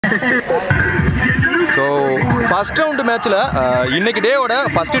So first round மேட்ச்சில் இன்னைக்கு டேவோட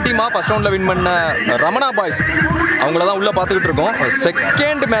first டீமாக ஃபர்ஸ்ட் ரவுண்டில் வின் பண்ண ரமணா பாய்ஸ் அவங்கள தான் உள்ளே பார்த்துக்கிட்டு இருக்கோம்.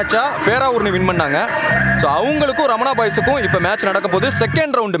 செகண்ட் மேட்சாக பேராவூர்னி வின் பண்ணாங்க. ஸோ அவங்களுக்கும் ரமணா பாய்ஸுக்கும் இப்போ மேட்ச் நடக்க போது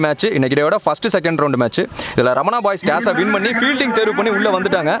செகண்ட் ரவுண்டு மேட்ச். இன்னைக்கு டேவோட ஃபஸ்ட்டு செகண்ட் ரவுண்டு மேட்ச். இதில் ரமணா பாய்ஸ் டேஸை வின் பண்ணி ஃபீல்டிங் தேர்வு பண்ணி உள்ளே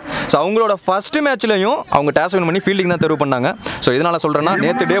வந்துட்டாங்க. ஸோ அவங்களோட ஃபஸ்ட்டு மேட்ச்லையும் அவங்க டேஸ் வின் பண்ணி ஃபீல்டிங் தான் தேர்வு பண்ணாங்க. ஸோ இதனால் சொல்கிறேன்னா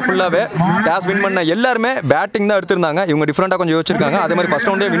நேற்று டே ஃபுல்லாகவே டேஸ் வின் பண்ண எல்லாருமே பேட்டிங் தான் எடுத்திருந்தாங்க. இவங்க டிஃப்ரெண்ட்டாக கொஞ்சம் யோசிச்சிருக்காங்க. அதே மாதிரி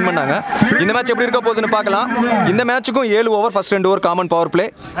ஃபஸ்ட் ரவுண்டே வின் பண்ணாங்க. இந்த மேட்ச் எப்படி இருக்க போகுதுன்னு பார்க்கலாம். இந்த மேட்சுக்கும் 7 over first 2 over common power play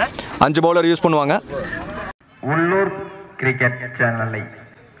 5 bowler use பண்ணுவாங்க. உள்ளூர் கிரிக்கெட் சேனலை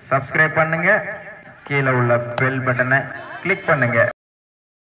சப்ஸ்கிரைப் பண்ணுங்க, கீழே உள்ள பெல் பட்டனை கிளிக் பண்ணுங்க.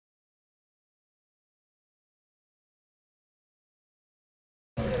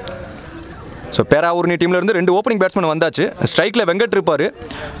 ஸோ பேராவூர்னி டீம்ல இருந்து 2 ஓப்பனிங் பேட்ஸ்மேன் வந்தாச்சு. ஸ்ட்ரைக்கில் வெங்கட் இருப்பார்,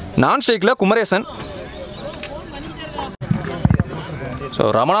 நான் ஸ்ட்ரைக்கில் குமரேசன். ஸோ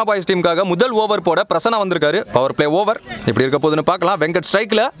ரமணா பாய்ஸ் டீமுக்காக முதல் ஓவர் போட பிரசன்னா வந்திருக்காரு. பவர் பிளே ஓவர் எப்படி இருக்க போகுதுன்னு பார்க்கலாம். வெங்கட்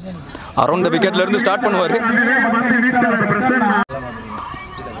ஸ்ட்ரைக்கில் அரௌண்ட் த விக்கெட்ல இருந்து ஸ்டார்ட் பண்ணுவார்.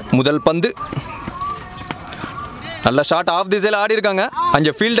 முதல் பந்து நல்ல ஷாட் ஆஃப் தி சைடில் ஆடி இருக்காங்க.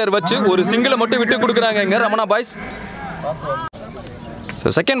 அங்கே ஃபீல்டர் வச்சு ஒரு சிங்கிளை மட்டும் விட்டு கொடுக்குறாங்க இங்கே Ramana boys.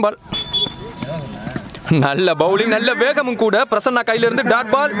 So second ball நல்ல பவுலிங், நல்ல வேகமும் கூட. பிரசன்னா கையிலிருந்து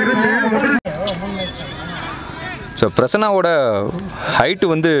டாட் பால். ஸோ பிரசன்னாவோட ஹைட்டு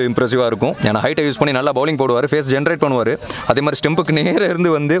வந்து இம்ப்ரெசிவாக இருக்கும். ஏன்னா ஹைட்டை யூஸ் பண்ணி நல்லா பவுலிங் போடுவார், ஃபேஸ் ஜென்ரேட் பண்ணுவார். அதே மாதிரி ஸ்டெம்புக்கு நேராக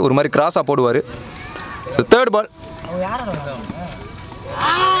இருந்து வந்து ஒரு மாதிரி கிராஸாக போடுவார். ஸோ தேர்ட் பால்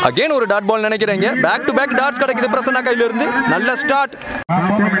அகெயின் ஒரு டாட் பால் நினைக்கிறீங்க. பேக் டு பேக் டாட்ஸ் கிடைக்குது பிரசன்னா கையிலிருந்து. நல்ல ஸ்டார்ட்.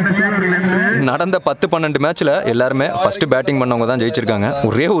 நடந்த 10-12 மேட்ச்சில் எல்லாருமே ஃபர்ஸ்ட் பேட்டிங் பண்ணவங்க தான் ஜெயிச்சிருக்காங்க.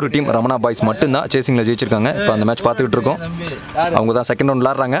 ஒரே ஒரு டீம் ரமணா பாய்ஸ் மட்டும்தான் சேசிங்கில் ஜெயிச்சிருக்காங்க. இப்போ அந்த மேட்ச் பார்த்துக்கிட்டு இருக்கோம். அவங்க தான் செகண்ட் ரவுண்ட்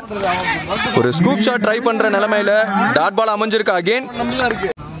விளாட்றாங்க. ஒரு ஸ்கூப் ஷாட் ட்ரை பண்ணுற நிலமையில் டாட் பால் அமைஞ்சிருக்கு again.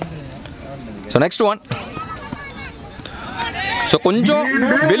 So next one. So கொஞ்சம்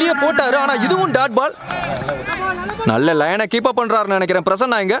வெளியே போட்டார், ஆனால் இதுவும் டாட் பால். நல்ல லைனை கீப் அப் பண்ணுறாருன்னு நினைக்கிறேன்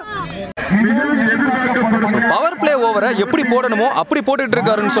பிரசன்னா இங்க. பவர் பிளே ஓவரை எப்படி போடணுமோ அப்படி போட்டுட்டு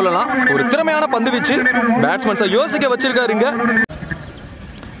இருக்காருன்னு சொல்லலாம். ஒரு திறமையான பந்து வீச்சு, பேட்ஸ்மேன்ஸை யோசிக்க வச்சிருக்காரு இங்க.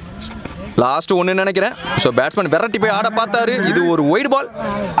 லாஸ்ட் ஒன்று நினைக்கிறேன். ஸோ பேட்ஸ்மேன் விரட்டி போய் ஆட பார்த்தாரு. இது ஒரு white ball.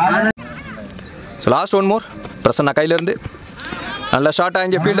 So last one more. Prasanna கையிலிருந்து நல்ல ஷாட்டாக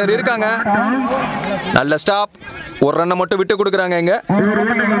இங்கே ஃபீல்டர் இருக்காங்க. நல்ல ஸ்டாப். ஒரு ரன்னை மட்டும் விட்டு கொடுக்குறாங்க இங்க.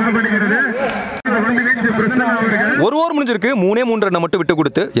 ஒரு ஓவர் முடிஞ்சிருக்கு. 3 ரன்னை மட்டும் விட்டு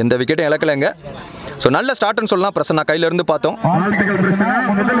கொடுத்து எந்த விக்கெட்டும் இழக்கலைங்க. ஸோ நல்ல ஸ்டார்ட்னு சொல்லலாம். பிரசன்னா கையிலிருந்து பார்த்தோம்.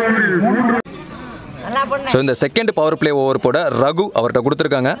 ஸோ இந்த செகண்ட் பவர் பிளே ஓவர் போட ரகு அவர்கிட்ட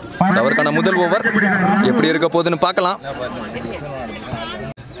கொடுத்துருக்காங்க. அவருக்கான முதல் ஓவர் எப்படி இருக்க போகுதுன்னு பார்க்கலாம்.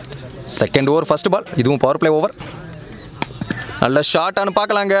 Second over first ball. இதுவும் பவர் பிளே ஓவர். நல்ல ஷாட்டானு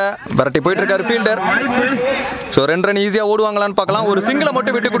பார்க்கலாங்க. விரட்டி போயிட்டு இருக்காரு ஃபீல்டர். ஸோ 2 ரன் ஈஸியாக ஓடுவாங்களான்னு பார்க்கலாம். ஒரு சிங்கிளை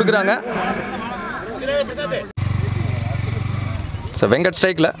மட்டும் விட்டு கொடுக்குறாங்க. ஸோ வெங்கட்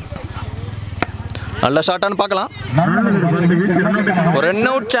ஸ்ட்ரைக்கில் நல்ல ஷாட்டானு பார்க்கலாம். ஒரு ரன்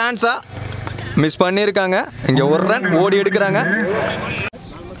அவுட் சான்ஸா மிஸ் பண்ணியிருக்காங்க. இங்கே ஒரு ரன் ஓடி எடுக்கிறாங்க.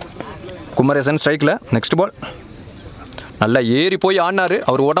 குமரேசன் ஸ்ட்ரைக்கில் நெக்ஸ்ட் பால். நல்லா ஏறி போய் ஆடினாரு.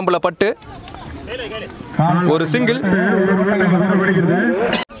 அவர் உடம்புல பட்டு ஒரு சிங்கிள்.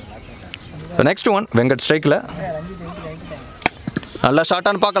 Next one. வெங்கட் ஸ்ட்ரைக்கில் நல்ல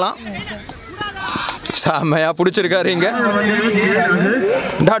ஷாட்டானு பார்க்கலாம். செம்மையா பிடிச்சிருக்காரு இங்க.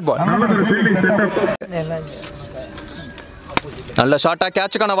 Dot ball. நல்ல ஷாட்டா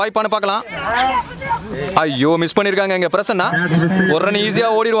கேட்சுக்கான வாய்ப்பானு பார்க்கலாம். ஐயோ மிஸ் பண்ணியிருக்காங்க இங்க பிரசன்னா. ஒரு ரன்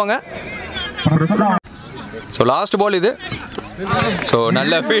ஈஸியாக ஓடிடுவாங்க. ஸோ லாஸ்ட் பால் இது. ஸோ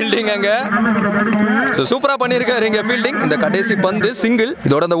நல்ல ஃபீல்டிங் அங்கே. ஸோ சூப்பராக பண்ணியிருக்காரு இங்கே ஃபீல்டிங். இந்த கடைசி பந்து சிங்கிள்.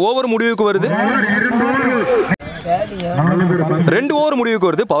 இதோட அந்த ஓவர் முடிவுக்கு வருது. 2 ஓவர் முடிவுக்கு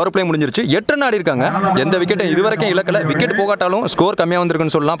வருது. பவர் பிளே முடிஞ்சிருச்சு. 8 ரன் ஆடி இருக்காங்க. எந்த விக்கெட்டும் இது வரைக்கும் இழக்கல. விக்கெட் போகாட்டாலும் ஸ்கோர் கம்மியாக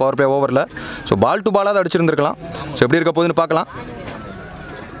வந்திருக்குன்னு சொல்லலாம் பவர் பிளே ஓவரில். ஸோ பால் டு பாலாக தான் அடிச்சிருந்துருக்கலாம். ஸோ எப்படி இருக்க போகுதுன்னு பார்க்கலாம்.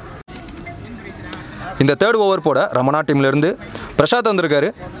 இந்த தேர்ட் ஓவர் போட ரமணா டீம்லேருந்து பிரசாத்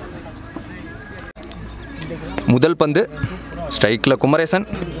வந்திருக்காரு. முதல் பந்து ஸ்ட்ரைக்கில் குமரேசன்.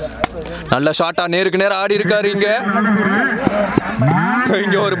 நல்ல ஷாட்டா நேருக்கு நேரம் ஆடி இருக்காரு இங்க.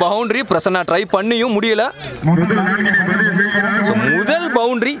 இங்க ஒரு பவுண்டரி. பிரசன்னா ட்ரை பண்ணியும் முடியல. முதல்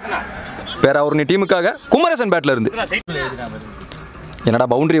பவுண்டரி பேராவூர்னி டீமுக்காக குமரேசன் பேட்ல இருந்து. என்னடா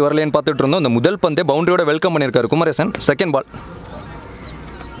பவுண்டரி வரலன்னு பார்த்துட்டு இருந்தோம். இந்த முதல் பந்தே பவுண்டரியோட வெல்கம் பண்ணியிருக்காரு குமரேசன். Second ball.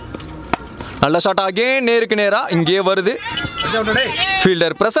 நல்ல ஷாட் அகேன் நேருக்கு நேரா இங்கே வருது.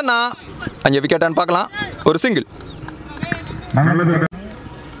 ஃபீல்டர் பிரசன்னா. அங்கே விக்கெட்டான்னு பார்க்கலாம். ஒரு சிங்கிள்.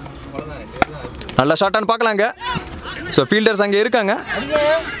 நல்ல ஷாட்டான்னு பார்க்கலாங்க. ஸோ ஃபீல்டர்ஸ் அங்கே இருக்காங்க.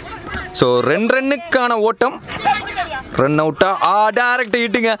 ஸோ 2 ரன்னுக்கான ஓட்டம். ரன் அவுட்டா டைரக்ட்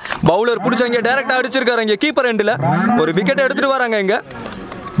ஹிட்டுங்க. பவுலர் பிடிச்சாங்க, டைரக்டாக அடிச்சிருக்காரு. இங்கே கீப்பர் எண்டில் ஒரு விக்கெட்டை எடுத்துகிட்டு வராங்க. இங்கே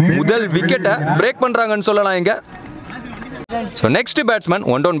முதல் விக்கெட்டை பிரேக் பண்ணுறாங்கன்னு சொல்லலாம். இங்கே so next batsman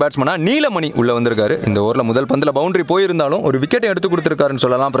one down பேட்ஸ்மேனாக நீலமணி உள்ளே வந்திருக்காரு. இந்த ஓவரில் முதல் பந்தில் பவுண்டரி போயிருந்தாலும் ஒரு விக்கெட்டை எடுத்து கொடுத்துருக்காருன்னு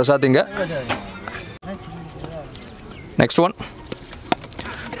சொல்லலாம் பிரசாத். இங்கே நெக்ஸ்ட் ஒன்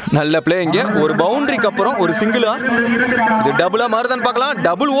நல்ல பிளே. இங்கே ஒரு பவுண்டரிக்கு அப்புறம் ஒரு சிங்கிளா, இது டபுளா மாறுதான்னு பார்க்கலாம்.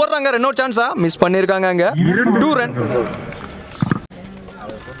 டபுள் ஓடுறாங்க. ரெண்டோ சான்ஸா மிஸ் பண்ணியிருக்காங்க. அங்கே 2 ரன்.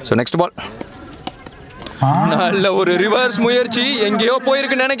 ஸோ நெக்ஸ்ட் பால் நல்ல ஒரு ரிவர்ஸ் முயற்சி, எங்கேயோ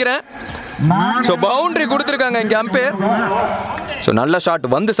போயிருக்குன்னு நினைக்கிறேன். ஸோ பவுண்டரி கொடுத்துருக்காங்க இங்கே அம்பையர். ஸோ நல்ல ஷாட்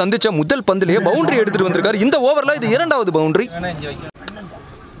வந்து சந்திச்ச முதல் பந்திலேயே பவுண்டரி எடுத்துட்டு வந்திருக்காரு. இந்த ஓவரில் இது 2வது பவுண்டரி.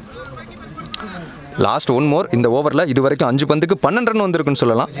 லாஸ்ட் 1 மோர். இந்த ஓவரில் இது வரைக்கும் 5 பந்துக்கு 12 ரன் வந்திருக்குன்னு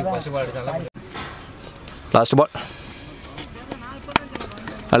சொல்லலாம். லாஸ்ட் பால்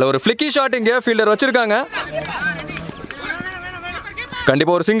அதில் ஒரு ஃப்ளிக்கி ஷாட் இங்கே ஃபீல்டர் வச்சிருக்காங்க.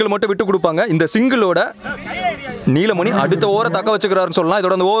 கண்டிப்பாக ஒரு சிங்கிள் மட்டும் விட்டு கொடுப்பாங்க. இந்த சிங்கிளோட நீலமணி அடுத்த ஓவரை தக்க வச்சுக்கிறாருன்னு சொல்லலாம்.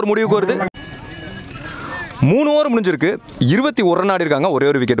 இதோட அந்த ஓவர் முடிவுக்கு வருது. 3 ஓவர் முடிஞ்சிருக்கு. 21 ரன் ஆடி இருக்காங்க. ஒரே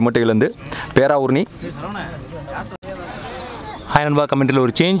ஒரு விக்கெட் மட்டும் இழந்து பேராவூர்னி. ஹாய் நண்பா, கமெண்ட்டில்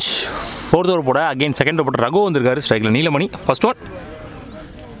ஒரு சேஞ்ச். 4th ஓவர் போட அகைன் 2nd ஓவர் போட்ட ரகு வந்திருக்காரு. ஸ்ட்ரைக்கில் நீலமணி. ஃபர்ஸ்ட் ஒன்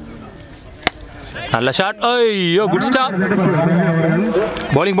நல்ல ஷாட். ஐயோ குட் ஸ்டாப்.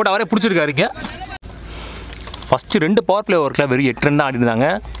 பவுலிங் போட்டு அவரே பிடிச்சிருக்காருங்க. ஃபஸ்ட்டு 2 பவர் பிளே ஓவருக்குள்ள வெறும் 8 ரன் தான் ஆடி இருந்தாங்க.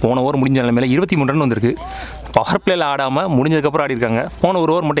 போன ஓவர் முடிஞ்ச நிலைமையில் 23 ரன் வந்திருக்கு. பவர் பிளேயில் ஆடாமல் முடிஞ்சதுக்கப்புறம் ஆடி இருக்காங்க. போன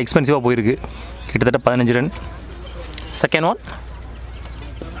ஒரு ஓவர் மட்டும் எக்ஸ்பென்சிவாக போயிருக்கு. கிட்டத்தட்ட 15 run. Second one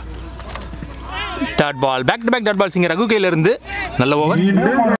dot ball. Back to back dot balls இங்கே ரகு கையிலிருந்து. நல்ல ஓவர்.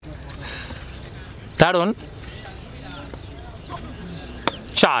 தேர்ட் ஒன்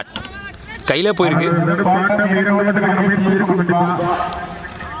ஷாட் கையில் போயிருக்கு.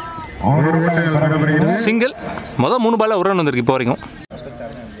 சிங்கிள். மொதல் 3 பாலில் 1 ரன் வந்திருக்கு இப்போ வரைக்கும்.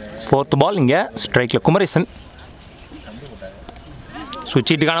 4th பால் இங்கே ஸ்ட்ரைக்கில் குமரேசன்.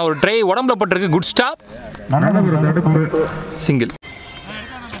 சுவிட்சிட்டுக்கான ஒரு ட்ரை உடம்புல பட்டிருக்கு. Good stop. சிங்கிள்.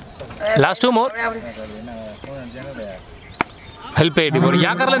 லாஸ்ட் 2 மோர். ஹெல்ப் ஆகிட்டு ஒரு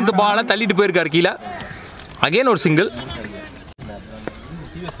யாக்கரில் இந்த பாலை தள்ளிட்டு போயிருக்காரு கீழே. அகெயின் ஒரு சிங்கிள்.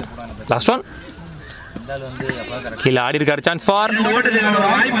 லாஸ்ட் ஒன் கீழே ஆடி இருக்காரு. சான்ஸ் ஃபார்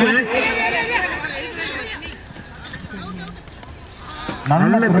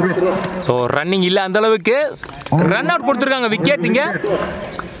ஸோ ரன்னிங் இல்லை அந்த அளவுக்கு. ரன் அவுட் கொடுத்துருக்காங்க. விக்கெட் இங்கே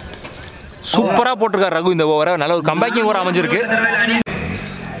சூப்பராக போட்டிருக்காரு ரகு இந்த ஓவரை. நல்ல ஒரு கம்பேக்கிங் ஓவர் அமைஞ்சிருக்கு.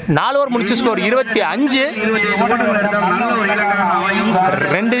 4 ஓவர் முடிச்சு ஸ்கோர் 25.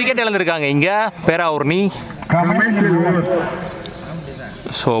 2 விக்கெட் இழந்திருக்காங்க இங்கே பேராவூர்னி.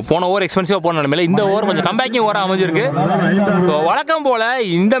 ஸோ போன ஓவர் எக்ஸ்பென்சிவாக போன நிலைமையில் இந்த ஓவர் கொஞ்சம் கம்பேக்கிங் ஓவராக அமைஞ்சிருக்கு. ஸோ வழக்கம் போல்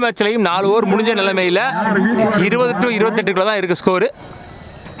இந்த மேட்ச்லையும் 4 ஓவர் முடிஞ்ச நிலைமையில் 20 to 28 தான் இருக்குது ஸ்கோரு.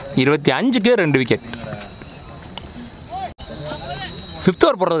 25க்கு 2 விக்கெட். 5th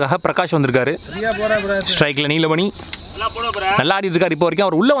ஓவர் போடுறதுக்காக பிரகாஷ் வந்திருக்காரு. ஸ்ட்ரைக்கில் நீலமணி நல்லா ஆடி இருக்கார் இப்போ வரைக்கும்.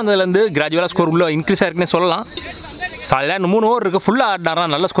 அவர் உள்ளே வந்ததுலேருந்து கிராஜுவலாக ஸ்கோர் உள்ளே இன்க்ரீஸ் ஆகிருக்குன்னே சொல்லலாம். சாலிடாக 3 ஓவர் இருக்குது. ஃபுல்லாக ஆடினாரா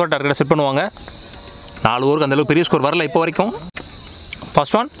நல்ல ஸ்கோர் டார்கெட்டை செட் பண்ணுவாங்க. 4 ஓவருக்கு அந்தளவுக்கு பெரிய ஸ்கோர் வரல இப்போ வரைக்கும்.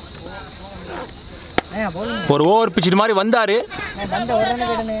 ஃபர்ஸ்ட் ஒன் ஒரு ஓவர் பிச்சுட்டு மாதிரி வந்தார்.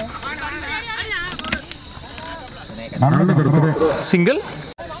 சிங்கிள்.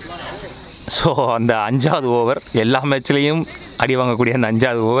 ஸோ அந்த 5வது ஓவர் எல்லா மேட்ச்லேயும் அடி வாங்கக்கூடிய அந்த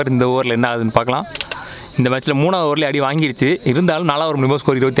 5வது ஓவர் இந்த ஓவரில் என்ன ஆகுதுன்னு பார்க்கலாம். இந்த மேட்ச்சில் 3வது ஓவரில் அடி வாங்கிடுச்சு. இருந்தாலும் 4வது ஓவர் மினிமம்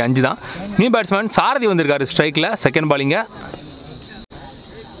ஸ்கோர் 25 தான். நியூ பேட்ஸ்மேன் சாரதி வந்திருக்காரு ஸ்ட்ரைக்கில். செகண்ட் பாலிங்க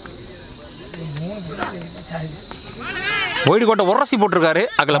ஒய்டு கோட்டை உரசி போட்டிருக்காரு.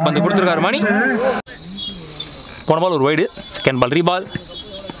 அகல பந்து கொடுத்துருக்காரு மணி. போன பால் ஒரு ஒய்டு. Second ball ரீபால்.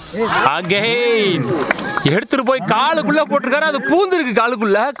 அகைன் எடுத்துட்டு போய் காலுக்குள்ளே போட்டிருக்காரு. அது பூந்துருக்கு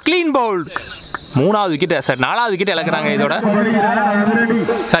காலுக்குள்ள. க்ளீன் பவுல். 3வது விக்கெட்டை சார் 4வது விக்கெட்டை இழக்கிறாங்க இதோட.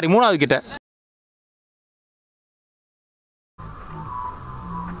 சாரி 3வது விக்கெட்டை.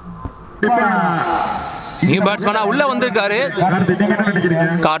 நியூ பேட்ஸ்மேனா உள்ள வந்திருக்காரு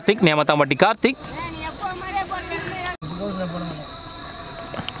Karthik. Nemathampatti Karthik.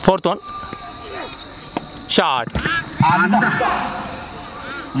 4th one shot.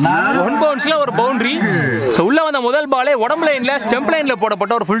 1 பவுன்ஸ்ல ஒரு பவுண்டரி. ஸோ உள்ள வந்த முதல் பாலே உடம்பு லைன்ல ஸ்டெம்ப் லைன்ல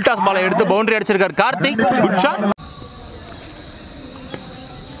போடப்பட்ட ஒரு ஃபுல் டாஸ் பாலை எடுத்து பவுண்டரி அடிச்சிருக்காரு Karthik. Good shot.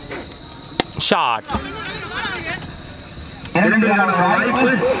 Shot.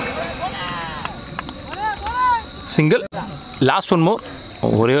 Single. Last 1 மோர்.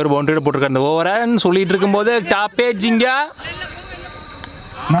 ஒரே ஒரு பவுண்டரியோட போட்டிருக்காரு இந்த ஓவரன்னு சொல்லிட்டு இருக்கும்போது டாப் ஏஜிங்க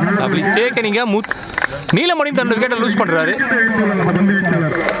அப்படி தேக்கனிங்க நீலமணி தன்னோட விக்கெட்டை லூஸ் பண்ணுறாரு.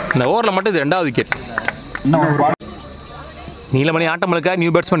 இந்த ஓவரில் மட்டும் இது 2வது விக்கெட். நீலமணி ஆட்டமலுக்காக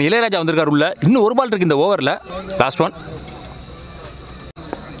நியூ பேட்ஸ்மேன் இளையராஜா வந்திருக்காரு உள்ள. இன்னும் ஒரு பால் இருக்குது இந்த ஓவரில். லாஸ்ட் ஒன்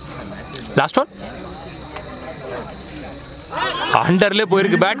அண்டர்லேயே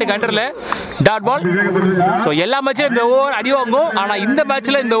போயிருக்கு. பேட்டுக்கு அண்டரில் டாட் பால். ஸோ எல்லா மேட்சிலும் இந்த ஓவர் அடி வாங்கும். ஆனால் இந்த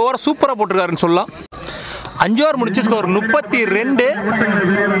மேட்ச்சில் இந்த ஓவரை சூப்பராக போட்டிருக்காருன்னு சொல்லலாம். 5 ஓவர் முடிச்சு ஸ்கோர் 32.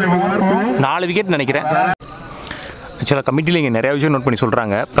 4 விக்கெட் நினைக்கிறேன். ஆக்சுவலாக கமிட்டியில் இங்கே நிறைய விஷயம் நோட் பண்ணி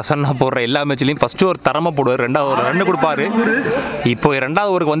சொல்கிறாங்க. பிரசன்னா போடுற எல்லா மேட்ச்லையும் ஃபஸ்ட்டு ஒரு தரமாக போடுவார், 2வது ஒரு ரன்னு கொடுப்பாரு. இப்போ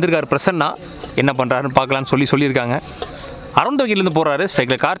 2வது ஓவருக்கு வந்திருக்காரு பிரசன்னா. என்ன பண்ணுறாருன்னு பார்க்கலான்னு சொல்லியிருக்காங்க. அரௌண்ட் விக்கெட்லேருந்து போடுறாரு.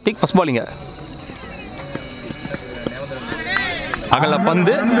 ஸ்ட்ரைக்கில் கார்த்திக். ஃபஸ்ட் பாலிங்க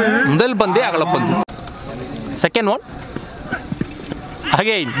அகலப்பந்து. முதல் பந்தே அகலப்பந்து. Second one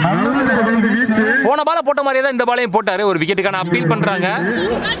again. போன பாலை போட்ட மாதிரியே தான் இந்த பாலையும் போட்டார். ஒரு விக்கெட்டுக்கான அப்பீல் பண்ணுறாங்க.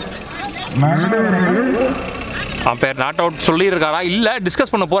 பேர் நாட் அவுட் சொல்லியிருக்காரா இல்லை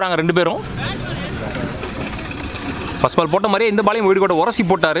டிஸ்கஸ் பண்ண போகிறாங்க 2 பேரும். ஃபர்ஸ்ட் பால் போட்ட மாதிரியே இந்த பாலையும் ஒயிட் கூட உரசி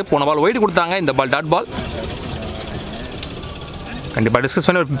போட்டார். போன பால் ஒயிட் கொடுத்தாங்க, இந்த பால் டாட் பால். கண்டிப்பாக டிஸ்கஸ்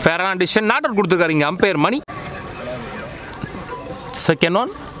பண்ணி ஒரு ஃபேரான டிசிஷன். நாட் அவுட் கொடுத்துருக்காரு இங்கே அம்பையர் மணி. செகண்ட்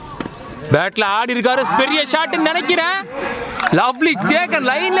ஒன் பேட்டில் ஆடி இருக்காரு. பெரிய ஷாட்னு நினைக்கிறேன். லவ்லி ஜேக்கன்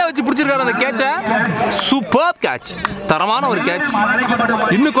லைனில் வச்சு பிடிச்சிருக்காரு அந்த கேட்சை. சூப்பர் கேட்ச், தரமான ஒரு கேட்ச்.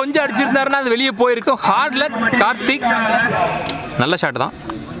 இன்னும் கொஞ்சம் அடிச்சிருந்தாருன்னா அது வெளியே போயிருக்கும். Hard luck Karthik. நல்ல ஷாட் தான்.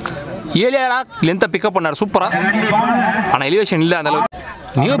 ஏலியாரா லென்த்தை பிக்கப் பண்ணார் சூப்பராக. ஆனால் எலிவேஷன் இல்லை அந்த அளவுக்கு.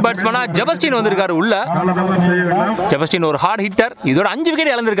 நியூ பேட்ஸ்மேனா ஜெபஸ்டின் வந்திருக்காரு உள்ள. ஜெபஸ்டின் ஒரு ஹார்ட் ஹிட்டர். இதோட 5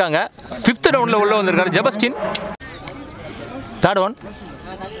 விக்கெட் இழந்திருக்காங்க. 5th ரவுண்டில் உள்ள வந்திருக்காரு Jebastin. Third one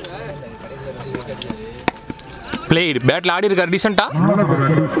plate. Battle ஆடி இருக்காரு டீசெண்டா.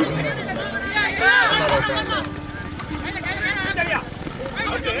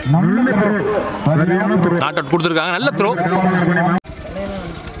 நாட் அவுட் கொடுத்துருக்காங்க. நல்ல த்ரோ.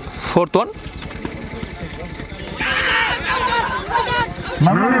 ஃபோர்த் ஒன்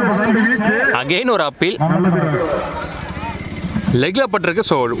அகைன் ஒரு அப்பீல். லெக்ல பட்டிருக்கு.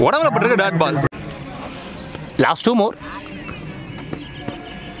 ஸோ உடம்புல பட்டிருக்கு டாட் பால். லாஸ்ட் 2 மோர்.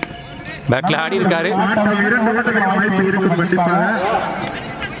 பேட்டில் ஆடி இருக்காரு.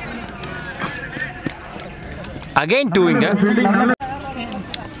 அகைன் 2 இங்க.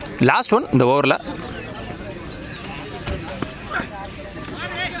 லாஸ்ட் ஒன் இந்த ஓவரில்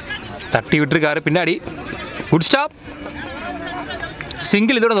தட்டி விட்டுருக்காரு பின்னாடி. Good stop.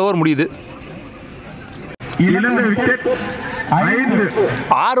 சிங்கிள். இதோட இந்த ஓவர் முடியுது.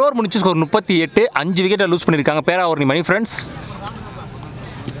 6 ஓவர் முடிச்சு ஸ்கோர் 38. 5 விக்கெட்டை லூஸ் பண்ணியிருக்காங்க பேராவூரணி மணி ஃப்ரெண்ட்ஸ்.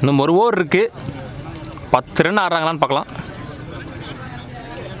 இன்னும் ஒரு ஓவர் இருக்கு. 10 ரன் ஆடுறாங்களான்னு பார்க்கலாம்.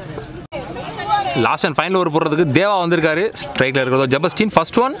 லாஸ்ட் அண்ட் ஃபைனல் ஓவர் போடுறதுக்கு தேவா வந்திருக்காரு. ஸ்ட்ரைக்கில் இருக்கிறதோ ஜெபஸ்டின்.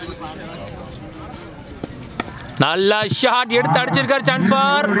 ஃபர்ஸ்ட் ஒன் நல்ல ஷாட் எடுத்து அடிச்சிருக்காரு. Chance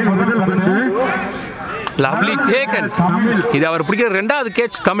for lovely taken. இது அவர் பிடிக்கிற 2வது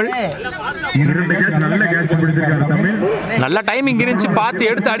கேட்ச் தமிழ். நல்ல டைமிங் இருந்துச்சு, பார்த்து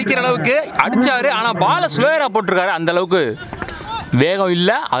எடுத்து அடிக்கிற அளவுக்கு அடிச்சாரு. ஆனால் பாலை ஸ்லோயரா போட்டிருக்காரு. அந்த அளவுக்கு வேகம்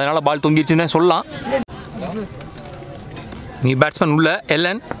இல்லை, அதனால பால் தொங்கிடுச்சுன்னு சொல்லலாம். நீ பேட்ஸ்மேன் உள்ள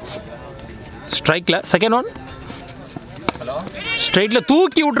எல்என். ஸ்ட்ரைக்கில் செகண்ட் ஒன் ஸ்ட்ரைட்டில்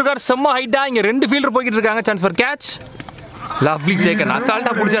தூக்கி விட்டுருக்காரு. செம்ம ஹைட்டாக. இங்கே 2 ஃபீல்டர் போய்கிட்டு இருக்காங்க. Chance for catch. Lovely taken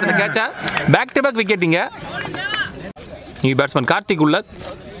அசால்ட்டாக பிடிச்சார் அந்த கேட்சை. Back to back விக்கெட்டிங்க. நீ பேட்ஸ்மேன் கார்த்திக் உள்ள.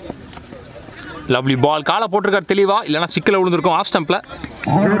 லவ்லி பால் காலை போட்டிருக்காரு தெளிவா, இல்லைனா சிக்கில் விழுந்திருக்கும் ஆஃப் ஸ்டம்பில்.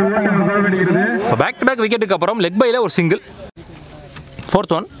 பேக் டு பேக் விக்கெட்டுக்கு அப்புறம் லெக் பையில் ஒரு single.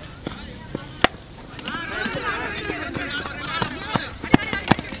 Fourth one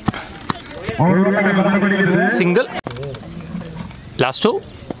single. Last 2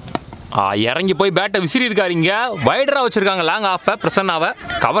 இறங்கி போய் பேட்டை விசிறி இருக்காரு. இங்கே வைடராக வச்சுருக்காங்க லாங் ஆஃபை பிரசன்னாவை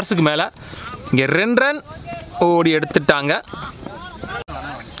கவர்ஸுக்கு மேலே. இங்கே 2 ரன் ஓடி எடுத்துட்டாங்க.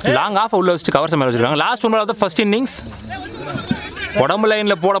 லாங் ஆஃபை உள்ள வச்சுட்டு கவர்ஸ் மேலே வச்சுருக்காங்க. லாஸ்ட் 1 பால் ஃபர்ஸ்ட் இன்னிங்ஸ். உடம்பு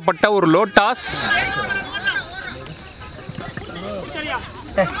லைனில் போடப்பட்ட ஒரு லோ டாஸ்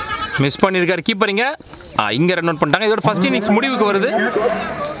மிஸ் பண்ணியிருக்காரு கீப்பரிங்க. இங்கே ரன் அவுட் பண்ணிட்டாங்க. இதோட ஃபர்ஸ்ட் இன்னிங்ஸ் முடிவுக்கு வருது.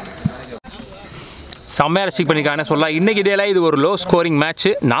 செம்மையாக ரெஸ்ட்ரிக் பண்ணியிருக்காங்க சொல்லலாம். இன்றைக்கி டேல இது ஒரு லோ ஸ்கோரிங் மேட்ச்.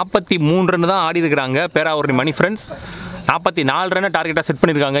 43 ரன் தான் ஆடி இருக்கிறாங்க பேராவூரணி மணி ஃப்ரெண்ட்ஸ். 44 ரன் டார்கெட்டாக செட்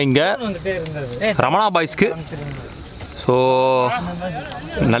பண்ணியிருக்காங்க இங்கே ரமணா பாய்ஸ்க்கு. ஸோ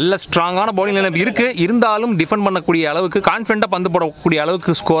நல்ல ஸ்ட்ராங்கான பவுலிங் லைனப் இருக்குது. இருந்தாலும் டிஃபெண்ட் பண்ணக்கூடிய அளவுக்கு கான்ஃபிடண்ட்டாக பந்து போடக்கூடிய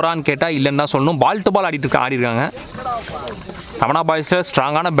அளவுக்கு ஸ்கோரான்னு கேட்டால் இல்லைன்னு தான் சொல்லணும். Ball to ball ஆடிருக்காங்க Ramana பாய்ஸில்.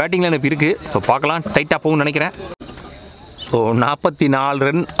 ஸ்ட்ராங்கான பேட்டிங் லைனப் இருக்குது. ஸோ பார்க்கலாம், டைட்டாக போகும்னு நினைக்கிறேன். ஸோ 44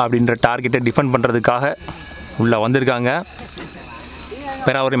 ரன் அப்படின்ற டார்கெட்டை டிஃபெண்ட் பண்ணுறதுக்காக உள்ளே வந்திருக்காங்க.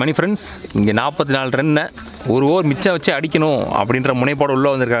 பேராவூரணி மணி ஃப்ரெண்ட்ஸ் இங்கே 44 ரன்னை ஒரு ஓவர் மிச்சம் வச்சு அடிக்கணும் அப்படின்ற முனைப்போடு உள்ளே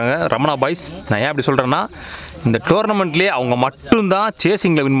வந்திருக்காங்க ரமணா பாய்ஸ். நான் ஏன் அப்படி சொல்கிறேன்னா, இந்த டோர்னமெண்ட்லேயே அவங்க மட்டும்தான்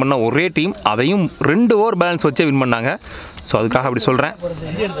சேசிங்கில் வின் பண்ண ஒரே டீம், அதையும் 2 ஓவர் பேலன்ஸ் வச்சே வின் பண்ணாங்க. ஸோ அதுக்காக அப்படி சொல்கிறேன்.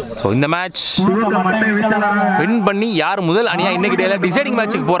 ஸோ இந்த மேட்ச் வின் பண்ணி யார் முதல் அணியாக இன்றைக்கி டேயில் டிசைடிங்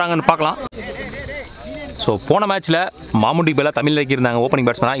மேட்ச்சுக்கு போகிறாங்கன்னு பார்க்கலாம். ஸோ போன மேட்ச்சில் மாமுண்டி பேல தமிழ் இறக்கியிருந்தாங்க ஓப்பனிங்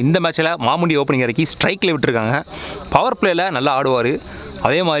பேட்ஸ்மேனாக. இந்த மேட்ச்சில் மாமுண்டி ஓப்பனிங் இறக்கி ஸ்ட்ரைக்கில் விட்டுருக்காங்க. பவர் பிளேயில் நல்லா ஆடுவார்.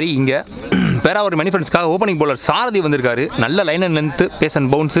 அதே மாதிரி இங்கே பேராவூரணி மணி ஃப்ரெண்ட்ஸ்க்காக ஓப்பனிங் பவுலர் சாரதி வந்திருக்காரு. நல்ல line and length, base and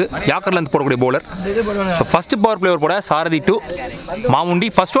bounce, yorker length போடக்கூடிய bowler. So first power flavour போட சாரதி 2, மாமுண்டி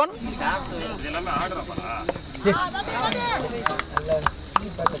ஃபர்ஸ்ட் ஒன்.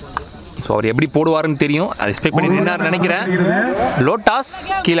 ஸோ அவர் எப்படி போடுவாருன்னு தெரியும், அதை எக்ஸ்பெக்ட் பண்ணி நின்னார் நினைக்கிறேன். லோட்டாஸ்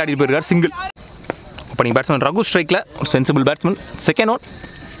கீழே ஆடி போயிருக்கார், சிங்கிள். ஓப்பனிங் பேட்ஸ்மேன் ரகு ஸ்ட்ரைக்கில் ஒரு sensible batsman. Second one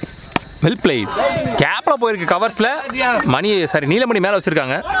well plate. கேப்பில் போயிருக்கு கவர்ஸில். நீலமணி மேலே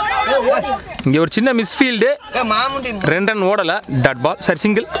வச்சுருக்காங்க. இங்கே ஒரு சின்ன மிஸ்ஃபீல்டு, 2 ரன் ஓடலை, டாட் பால். சரி,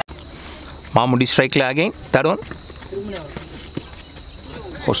 சிங்கிள். மாமுண்டி ஸ்ட்ரைக்கில் அகைன் தேர்ட் ஒன்.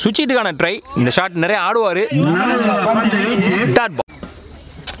 ஒரு சுவிட்சுக்கான ட்ரை. இந்த ஷாட் நிறைய ஆடுவார், dot ball.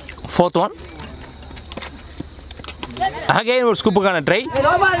 Fourth one again ஒரு ஸ்கூப்புக்கான try.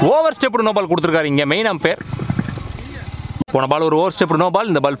 Over stepped no ball கொடுத்துருக்காரு இங்கே மெயின் அம்பையர். போன பால் ஒரு ஓவர் ஸ்டெப்டு நோ பால்,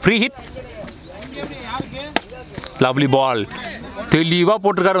 இந்த பால் ஃப்ரீ ஹிட். லவ்லி பால் தெளிவாக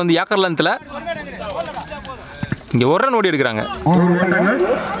போட்டிருக்காரு வந்து யாக்கர் லென்த்தில். இங்கே 1 ரன் ஓடி எடுக்கிறாங்க.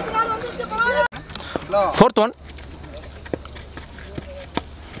 ஃபோர்த் ஒன்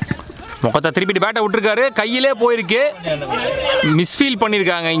முகத்தை திருப்பிட்டு பேட்டை விட்டுருக்காரு, கையிலே போயிருக்கு. மிஸ்ஃபீல்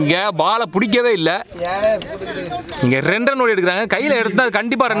பண்ணியிருக்காங்க. இங்கே பாலை பிடிக்கவே இல்லை. இங்கே 2 ரன் ஓடி எடுக்கிறாங்க. கையில் எடுத்தால்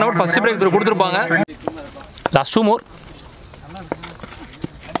கண்டிப்பாக ரன் அவுட், ஃபர்ஸ்ட் பிரேக் கொடுத்துருப்பாங்க. லாஸ்ட் 2 மோர்.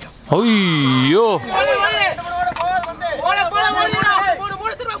 ஐயோ,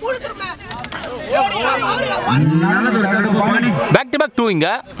 பேக் டு பேக் 2.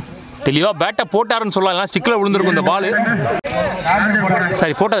 இங்கே தெளிவாக பேட்டை போட்டாருன்னு சொல்லலாம், ஸ்டிக்கில் விழுந்திருக்கும் இந்த பால்.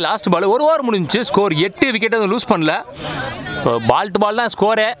 சரி, போட்டது லாஸ்ட் பால். 1 ஓவர் முடிஞ்சு, ஸ்கோர் 8 விக்கெட் லூஸ் பண்ணல. பால் டு பால் தான்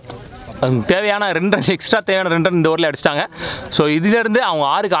ஸ்கோரே. தேவையான 2 ரன் எக்ஸ்ட்ரா, தேவையான 2 ரன் இந்த ஓவரில் அடிச்சிட்டாங்க. ஸோ இதிலிருந்து அவங்க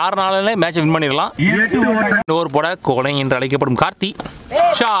 6க்கு 6 நாளில் மேட்சை வின் பண்ணிடலாம். ஓவர் போட கோலை என்று அழைக்கப்படும் கார்த்தி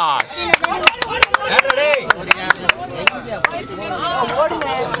ஷாட்.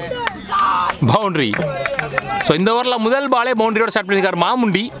 பவுண்டரி. ஸோ இந்த ஓவரில் முதல் பாலே பவுண்டரியோட ஸ்டார்ட் பண்ணியிருக்காரு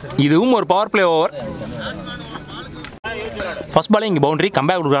மாமுண்டி. இதுவும் ஒரு பவர் பிளே ஓவர். ஃபர்ஸ்ட் பாலே இங்கே பவுண்டரி,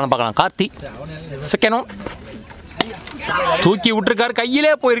 கம்பேக் கொடுக்குறான்னு பார்க்கலாம் கார்த்தி. செகண்ட் ஒன் தூக்கி விட்டுருக்காரு,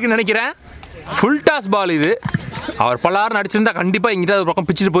 கையிலே போயிருக்குன்னு நினைக்கிறேன். ஃபுல் டாஸ் பால் இது. அவர் பல்லாறு நடிச்சிருந்தா கண்டிப்பாக இங்கிட்ட ஒரு பக்கம்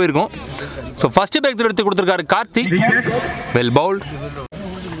பிச்சுட்டு போயிருக்கும். ஸோ ஃபர்ஸ்ட் பிரேக் எடுத்து கொடுத்துருக்காரு கார்த்திக். Well bowled.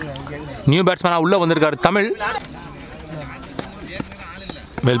 நியூ பேட்ஸ்மேனாக உள்ளே வந்திருக்காரு Tamil.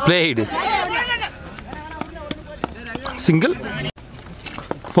 Well blade. Single.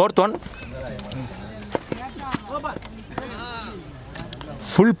 Fourth one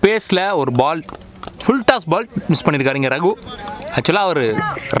full பேஸில் ஒரு பால், ஃபுல் டாஸ் பால் மிஸ் பண்ணியிருக்காரு இங்கே ரகு. ஆக்சுவலாக அவர்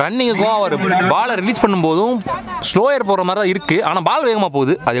ரன்னிங்குக்கும் அவர் பாலை ரிலீஸ் பண்ணும்போதும் ஸ்லோயர் போகிற மாதிரி தான் இருக்குது, ஆனால் பால் வேகமாக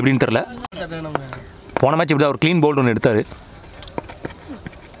போகுது, அது எப்படின்னு தெரில. போன மேட்ச் இப்படி தான் ஒரு க்ளீன் போல்ட் ஒன்று எடுத்தார்.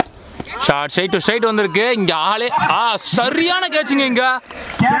 ஷார்ட் ஸ்ட்ரைட் டு ஸ்ட்ரைட் வந்திருக்கு. இங்கே ஆளே சரியான கேட்சுங்க இங்கே.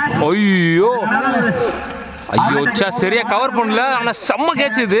 ஐயோ ஐயோ சா, சரியாக கவர் பண்ணல, ஆனால் செம்ம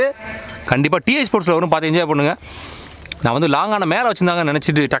கேட்ச் இது. கண்டிப்பாக டிஐ ஸ்போர்ட்ஸில் வரும், பார்த்து என்ஜாய் பண்ணுங்கள். நான் வந்து லாங்கான மேலே வச்சுருந்தாங்க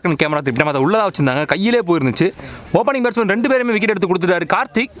நினச்சிட்டு டக்குன்னு கேமரா திருப்பிட்டேன், அதை உள்ளதாக வச்சுருந்தாங்க, கையிலே போயிருந்துச்சு. ஓப்பனிங் பேட்ஸ்மேன் 2 பேருமே விக்கெட் எடுத்து கொடுத்துட்டாரு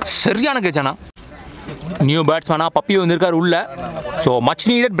கார்த்திக். சரியான கேட்சானா. நியூ பேட்ஸ்மேனாக பப்பி வந்திருக்காரு உள்ள. ஸோ மச்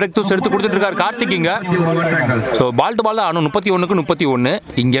நீடட் பிரேக் த்ரூஸ் எடுத்து கொடுத்துட்ருக்காரு கார்த்திக் இங்கே. ஸோ பால் டு பால் தான் ஆனும். 31க்கு 31.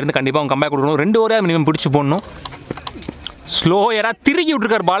 இங்கேருந்து கண்டிப்பாக அவங்க கம்பேக் கொடுக்கணும். 2 ஓவரே மினிமம் பிடிச்சி போடணும். ஸ்லோயராக திருக்கி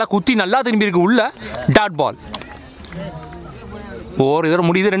விட்டுருக்காரு பாலை, குத்தி நல்லா திரும்பி இருக்கு உள்ள, டாட் பால். ஓவர் இதோட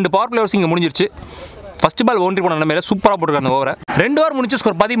முடியுது. 2 பவர் பிளேயர்ஸ் இங்கே முடிஞ்சிருச்சு. ஃபர்ஸ்ட் பால் பவுண்டரி போன மேலே சூப்பராக போட்டுருக்காங்க அந்த ஓவரை. 2 ஓவர் முடிச்சு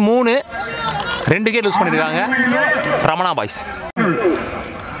ஸ்கோர் 13. 2 விக்கெட் லூஸ் பண்ணியிருக்காங்க ரமணா பாய்ஸ்.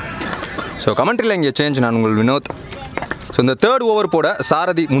 ஸோ கமெண்ட்ரியில் இங்கே சேஞ்ச். நான் உங்கள் வினோத். ஸோ இந்த 3rd ஓவர் போட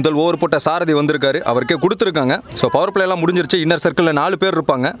சாரதி, முதல் ஓவர் போட்ட சாரதி வந்திருக்காரு, அவருக்கே கொடுத்துருக்காங்க. ஸோ பவர் பிளேலாம் முடிஞ்சிருச்சு. இன்னர் சர்க்கிளில் 4 பேர்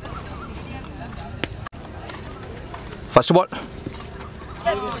இருப்பாங்க. First ball.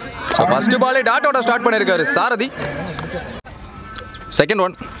 ஸோ ஃபர்ஸ்ட் பாலே டாட்டோட ஸ்டார்ட் பண்ணியிருக்காரு சாரதி. Second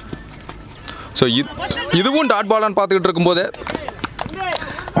one. ஸோ இதுவும் டாட் பாலான்னு பார்த்துக்கிட்டு இருக்கும்போது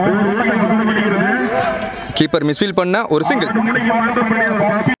கீப்பர் மிஸ்ஃபீல் பண்ண ஒரு சிங்கிள்.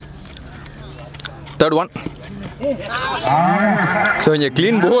 Third one. ஸோ இங்கே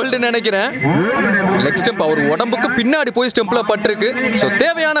க்ளீன் போல்டுன்னு நினைக்கிறேன். லெக் ஸ்டெம்ப் அவர் உடம்புக்கு பின்னாடி போய் ஸ்டெம்பில் பட்டிருக்கு. ஸோ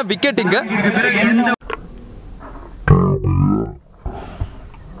தேவையான விக்கெட் இங்கே.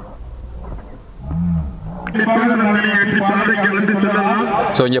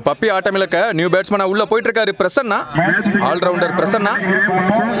 ஸோ இங்கே பப்பி ஆட்டமிழக்க நியூ பேட்ஸ்மேனா உள்ள போயிட்டு இருக்காரு Prasanna, allrounder Prasanna.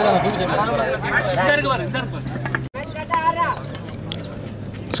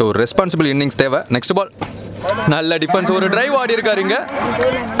 So responsible innings தேவை. நெக்ஸ்ட் பால் நல்ல டிஃபென்ஸ், ஒரு டிரைவ் ஆடி இருக்காரு இங்க,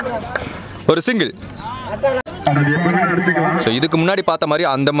 ஒரு சிங்கிள். ஸோ இதுக்கு முன்னாடி பார்த்த மாதிரி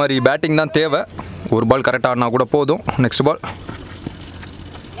அந்த மாதிரி பேட்டிங் தான் தேவை. ஒரு பால் கரெக்டாக ஆடினா கூட போதும். நெக்ஸ்ட் பால்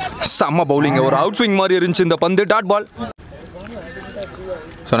செம்ம பவுலிங், ஒரு அவுட் ஸ்விங் மாதிரி இருந்துச்சு இந்த பந்து, டாட் பால்.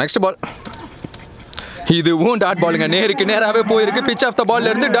 ஸோ நெக்ஸ்ட் பால் இதுவும் டாட் பாலுங்க, நேருக்கு நேராகவே போயிருக்கு. பிச் ஆஃப் த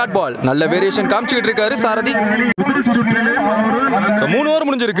பால்ல இருந்து டாட் பால். நல்ல வேரியேஷன் காமிச்சிக்கிட்டு இருக்காரு சாரதி. ஸோ 3 ஓவர்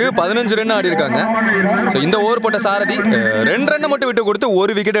முடிஞ்சிருக்கு, 15 ரன் ஆடி இருக்காங்க. ஸோ இந்த ஓவர் போட்ட சாரதி 2 ரன்னை மட்டும் விட்டு கொடுத்து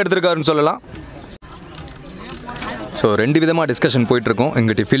 1 விக்கெட் எடுத்திருக்காருன்னு சொல்லலாம். ஸோ 2 விதமாக டிஸ்கஷன் போயிட்டுருக்கோம்.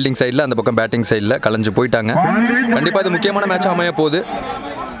 இங்கிட்டு ஃபீல்டிங் சைடில், அந்த பக்கம் பேட்டிங் சைடில் கலைஞ்சு போயிட்டாங்க. கண்டிப்பாக இது முக்கியமான மேட்ச் அமைய போகுது.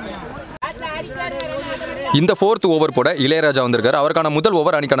 இந்த 4th ஓவர் போட இளையராஜா வந்திருக்காரு. அவருக்கான முதல்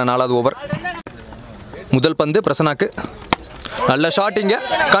ஓவர், அணிக்கான 4வது ஓவர். முதல் பந்து பிரசனாக்கு, நல்ல ஷாட்டிங்க,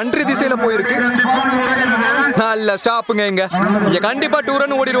 கண்ட்ரி திசையில் போயிருக்கு. நல்ல ஸ்டாப்புங்க, இங்கே கண்டிப்பாக 2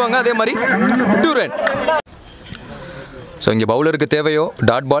 ரன் ஓடிடுவாங்க. அதே மாதிரி 2 ரன். ஸோ இங்கே பவுலருக்கு தேவையோ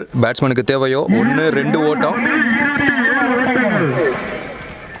டாட் பால், பேட்ஸ்மேனுக்கு தேவையோ 1, 2 ஓட்டம்.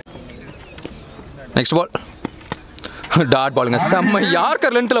 நெக்ஸ்ட் பால் டாட் பாலுங்க, செம்ம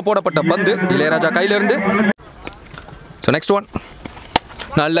யார்கர் லென்த்தில் போடப்பட்ட பந்து இளையராஜா கையிலிருந்து. ஸோ நெக்ஸ்ட் ஒன்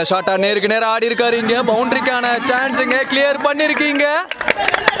நல்ல ஷாட்டா, நேருக்கு நேரம் ஆடி இருக்காரு. இங்கே பவுண்டரிக்கான சான்ஸுங்க கிளியர் பண்ணியிருக்கீங்க.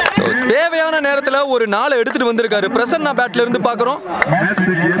 ஸோ தேவையான நேரத்தில் ஒரு 4 எடுத்துகிட்டு வந்திருக்காரு பிரசன்னா பேட்ல இருந்து பார்க்குறோம்.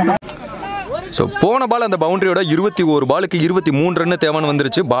 ஸோ போன பால் அந்த பவுண்டரியோட 21 பாலுக்கு 23 ரன் தேவைன்னு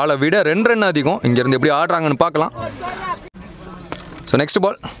வந்துருச்சு. பாலை விட 2 ரன் அதிகம். இங்கேருந்து எப்படி ஆடுறாங்கன்னு பார்க்கலாம். ஸோ நெக்ஸ்ட்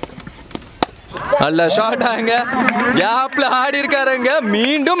பால் நல்ல ஷாட் ஆங்க, கேப்ல ஆடி இருக்காருங்க.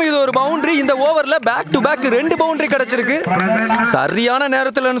 மீண்டும் இது ஒரு பவுண்டரி. இந்த ஓவர்ல பேக் டு பேக் 2 பவுண்டரி கிடைச்சிருக்கு. சரியான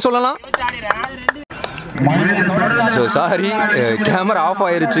நேரத்தில்னு சொல்லலாம். ஸோ சாரி, கேமரா ஆஃப்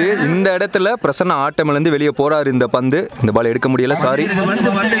ஆயிருச்சு. இந்த இடத்துல பிரசன்னா ஆட்டமிலேருந்து வெளியே போறாரு. இந்த பந்து, இந்த பால் எடுக்க முடியல, சாரி.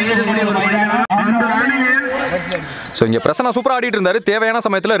 ஸோ இங்கே பிரசன்னா சூப்பராக ஆடிட்டு இருந்தாரு. தேவையான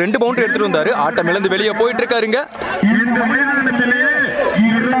சமயத்தில் 2 பவுண்டரி எடுத்துட்டு வந்தாரு. ஆட்டமிலேருந்து வெளியே போயிட்டு இருக்காருங்க.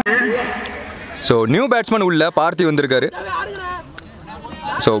 ஸோ நியூ பேட்ஸ்மேன் உள்ள பார்த்தி வந்திருக்காரு.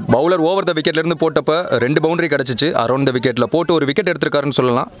 So bowler over the விக்கெட்லேருந்து போட்டப்போ 2 boundary கிடச்சிச்சு. அரௌண்ட் த விக்கெட்டில் போட்டு 1 விக்கெட் எடுத்திருக்காருன்னு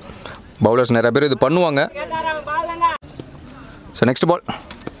சொல்லலாம். பவுலர்ஸ் நிறைய பேர் இது பண்ணுவாங்க. ஸோ நெக்ஸ்ட் பால்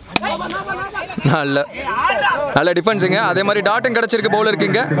நல்ல நல்ல டிஃபென்ஸுங்க. அதே மாதிரி டாட்டும் கிடச்சிருக்கு பவுலருக்கு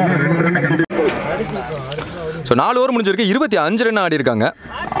இங்கே. ஸோ 4 ஓவர் முடிஞ்சிருக்கு, 25 ரன் ஆடி இருக்காங்க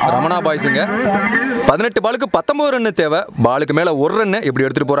ரமணா பாய்ஸுங்க. 18 பாலுக்கு 19 ரன் தேவை. பாலுக்கு மேலே 1 ரன் எப்படி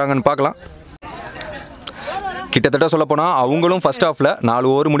எடுத்துகிட்டு போகிறாங்கன்னு பார்க்கலாம். கிட்டத்தட்ட சொல்ல போனால் அவங்களும் ஃபர்ஸ்ட் ஹாஃபில்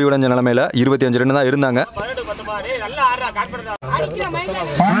 4 ஓவர் முடிவடைஞ்ச நிலமையில் 25 ரன் தான் இருந்தாங்க.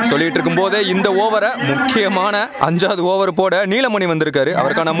 சொல்லிட்டு இருக்கும் போதே இந்த ஓவரை முக்கியமான 5வது ஓவர் போட நீலமணி வந்திருக்காரு.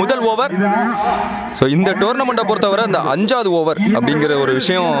 அவருக்கான முதல் ஓவர். ஸோ இந்த டோர்னமெண்ட்டை பொறுத்தவரை அந்த 5வது ஓவர் அப்படிங்கிற ஒரு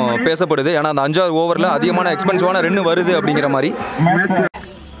விஷயம் பேசப்படுது. ஏன்னா அந்த 5வது ஓவரில் அதிகமான எக்ஸ்பென்சிவான ரன் வருது அப்படிங்கிற மாதிரி.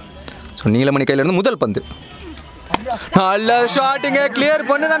 ஸோ நீலமணி கையிலிருந்து முதல் பந்து நல்ல ஷாட்டிங்க, கிளியர்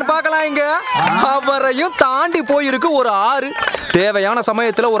பண்ணுதான்னு பார்க்கலாம். இங்க அவரையும் தாண்டி போயிருக்கு. ஒரு 6 தேவையான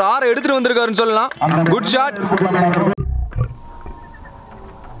சமயத்தில் ஒரு 6 எடுத்துட்டு வந்திருக்காருன்னு சொல்லலாம். Good shot.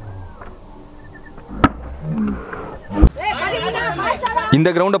 இந்த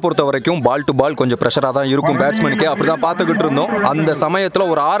கிரவுண்டை பொறுத்த வரைக்கும் பால் டு பால் கொஞ்சம் ப்ரெஷராக தான் இருக்கும் பேட்ஸ்மேனுக்கு. அப்படி தான் பார்த்துக்கிட்டு இருந்தோம். அந்த சமயத்தில்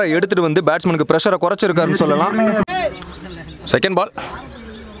ஒரு 6 எடுத்துட்டு வந்து பேட்ஸ்மேனுக்கு ப்ரெஷரை குறைச்சிருக்காருன்னு சொல்லலாம். செகண்ட் பால்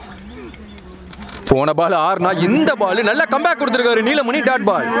போன பால் 6னா இந்த பால் நல்ல கம்பேக் கொடுத்துருக்காரு நீலமணி, dot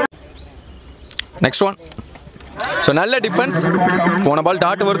ball. Next one. So நல்ல டிஃபென்ஸ். போன பால்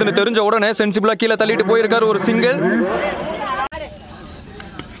டாட் வருதுன்னு தெரிஞ்ச உடனே சென்சிபிளாக கீழே தள்ளிட்டு போயிருக்காரு, ஒரு சிங்கிள்.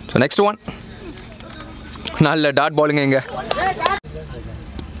 ஸோ நெக்ஸ்ட் ஒன் நல்ல டாட் பாலுங்க இங்கே.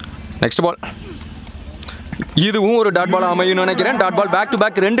 நெக்ஸ்ட் பால் இதுவும் ஒரு டாட் பால் அமையும்னு நினைக்கிறேன். Dot ball back to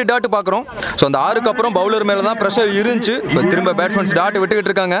back 2 dot பார்க்குறோம். ஸோ அந்த 6க்கு அப்புறம் பவுலர் மேலே தான் ப்ரெஷர் இருந்துச்சு. இப்போ திரும்ப பேட்ஸ்மேன்ஸ் டாட்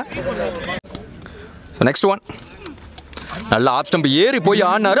விட்டுக்கிட்டு இருக்காங்க. ஸோ நெக்ஸ்ட் ஒன் நல்ல ஆஃப் ஸ்டம்ப் ஏறி போய்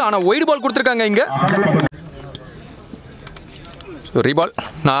ஆடினாரு. ஆனால் ஒயிட் பால் கொடுத்துருக்காங்க இங்கே. ஸோ ரீபால்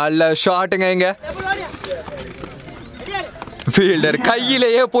நல்ல ஷாட்டுங்க இங்கே. ஃபீல்டர்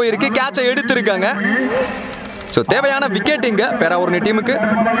கையிலேயே போயிருக்கு, கேட்சை எடுத்திருக்காங்க. ஸோ தேவையான விக்கெட் இங்கே பேராவூரணி டீமுக்கு.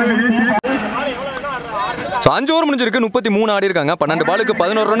 ஸோ 5 ஓவர் முடிஞ்சிருக்கு, 33 ஆடி இருக்காங்க. 12 பாலுக்கு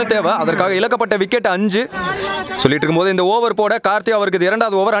 11 ரன் தேவை. அதற்காக இழக்கப்பட்ட விக்கெட் 5. சொல்லிட்டு இருக்கும்போது இந்த ஓவர் போட கார்த்தி அவருக்கு இது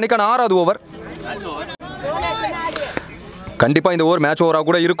 2வது ஓவர், அணிக்கான 6வது ஓவர். கண்டிப்பாக இந்த ஓவர் மேட்ச் ஓவராக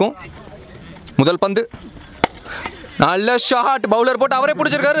கூட இருக்கும். முதல் பந்து நல்ல ஷாட், பவுலர் போட்டு அவரே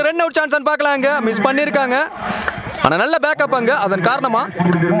பிடிச்சிருக்காரு. ரன் அவுட் சான்ஸ் பார்க்கலாங்க, மிஸ் பண்ணியிருக்காங்க. ஆனால் நல்ல பேக்கப் அங்கே. அதன் காரணமாக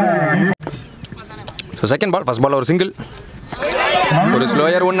so second ball, first ball ஒரு சிங்கிள், ஒரு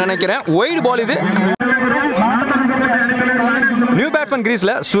ஸ்லோயர் ஒன்று நினைக்கிறேன். ஒயிட் பால் இது. New batsman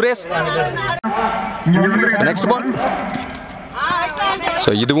கிரீஸில் Suresh. நெக்ஸ்ட் பால். ஸோ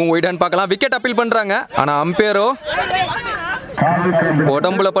இதுவும் ஒயிடான்னு பார்க்கலாம். விக்கெட் அப்பீல் பண்ணுறாங்க, ஆனால் அம்பையரோ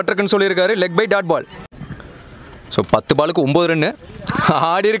உடம்புல பட்டிருக்குன்னு சொல்லியிருக்காரு. Leg by dot ball. So 10 பாலுக்கு 9 ரன்னு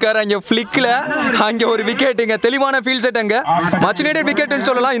ஆடி இருக்காரு அங்கே ஃப்ளிக்கில். அங்கே ஒரு விக்கெட்டுங்க, தெளிவான ஃபீல்ட் செட் அங்கே. மச் நீடட் விக்கெட்டுன்னு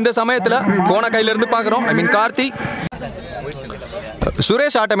சொல்லலாம் இந்த சமயத்தில். கோண கையிலேருந்து பார்க்குறோம். ஐ மீன் கார்த்தி.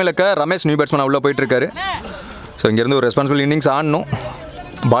 சுரேஷ் ஆட்டம் இலக்க, ரமேஷ் நியூ பேட்ஸ்மேனாக உள்ளே போயிட்டுருக்காரு. ஸோ இங்கேருந்து ஒரு ரெஸ்பான்சிபிள் இன்னிங்ஸ் ஆடணும்.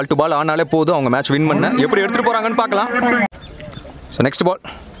 பால் டு பால் ஆனாலே போதும் அவங்க மேட்ச் வின் பண்ண. எப்படி எடுத்துகிட்டு போகிறாங்கன்னு பார்க்கலாம். ஸோ நெக்ஸ்ட் பால்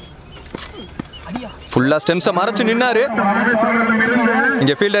ஃபுல்லாக ஸ்டெம்ஸை மறைச்சு நின்னாரு.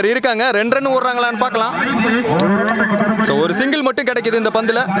 இங்கே ஃபீல்டர் இருக்காங்க, 2 ரன் ஓடுறாங்களான்னு பார்க்கலாம். ஸோ ஒரு சிங்கிள் மட்டும் கிடைக்குது இந்த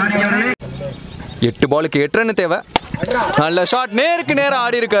பந்தில். 8 பாலுக்கு 8 ரன் தேவை. நல்ல ஷாட், நேருக்கு நேராக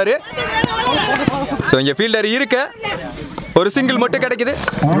ஆடி இருக்காரு. ஸோ இங்கே ஃபீல்டர் இருக்க, ஒரு சிங்கிள் மட்டும் கிடைக்குது.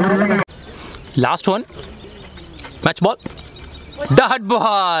 லாஸ்ட் ஒன், மேட்ச் பால், டாட்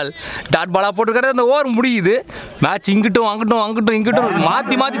பால். டாட் பாலாக போட்டுருக்காரு. அந்த ஓவர் முடியுது. மேட்ச் இங்கிட்டும் அங்கிட்டும் அங்கிட்டும் இங்கிட்டும்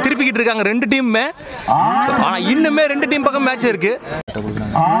மாற்றி மாற்றி திருப்பிக்கிட்டு இருக்காங்க 2 டீமுமே. ஆனால் இன்னுமே 2 டீம் பக்கம் மேட்ச் இருக்கு.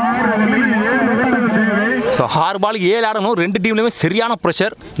 ஸோ 6 பாலுக்கு 7 ஆடணும். 2 டீம்லையுமே சரியான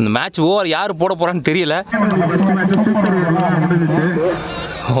ப்ரெஷர். இந்த மேட்ச் ஓவர் யார் போட போகிறான்னு தெரியல.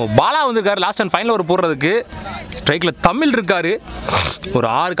 ஸோ பாலா வந்திருக்காரு லாஸ்ட் அண்ட் ஃபைனல் ஓவர் போடுறதுக்கு. ஸ்ட்ரைக்கில் தமிழ் இருக்காரு. ஒரு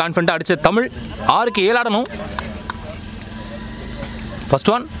 6 கான்ஃபிடண்ட்டாக அடித்த தமிழ். 6க்கு 7 ஆடணும். ஃபர்ஸ்ட்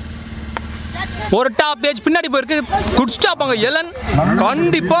ஒன், ஒரு டாப் பேஜ் பின்னாடி போயிருக்கு. குட் ஸ்டாப் அங்கே எலன்.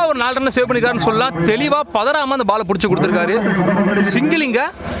 கண்டிப்பாக ஒரு 4 ரன் சேவ் பண்ணிக்காருன்னு சொல்லலாம். தெளிவாக பதறாமல் அந்த பாலை பிடிச்சி கொடுத்துருக்காரு. சிங்கிளிங்க.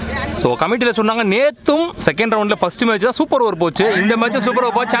 ஸோ கமிட்டியில் சொன்னாங்க நேற்றும் செகண்ட் ரவுண்டில் ஃபர்ஸ்ட் மேட்ச் தான் சூப்பர் ஓவர் போச்சு. இந்த மேட்சும் சூப்பர்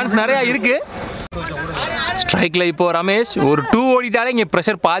ஓவர் போக சான்ஸ் நிறையா இருக்குது. ஸ்ட்ரைக்கில் இப்போ ரமேஷ் ஒரு 2 ஓடிட்டாலே இங்கே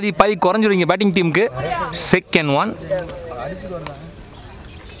ப்ரெஷர் பாதி குறைஞ்சிடும் இங்கே பேட்டிங் டீமுக்கு. Second one,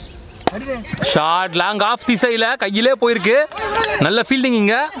 short long off திசையில் கையிலே போயிருக்கு. நல்ல ஃபீல்டிங்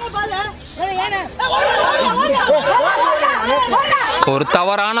இங்க. ஒரு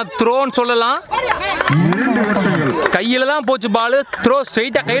தவறான த்ரோன்னு சொல்லலாம். கையில தான் போச்சு பால். த்ரோ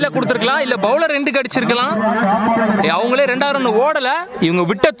ஸ்ட்ரைட்டாக கையில் கொடுத்துருக்கலாம், இல்லை பவுலர் எண்டுக்கு அடிச்சிருக்கலாம். அவங்களே 2வது ரன் ஓடலை. இவங்க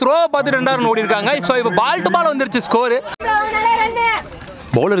விட்ட த்ரோ பார்த்து 2வது ரன் ஓடி இருக்காங்க. ஸோ இப்போ பால் டு பால் வந்துருச்சு ஸ்கோரு.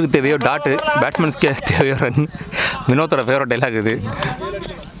 பவுலருக்கு தேவையோ டாட்டு, பேட்ஸ்மேன்ஸ்க்கு தேவையோ ரன். வினோத்தோட ஃபேவரட் டைலாக் இது.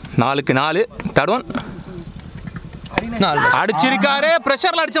 4க்கு 4. தேர்ட் ஒன் அடிச்சிருக்காரு.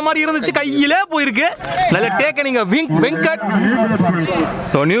 பிரஷர்ல அடிச்ச மாதிரி இருந்துச்சு, கையிலே போயிருக்கு. நல்ல டேக்க நீங்க வெங்கட்.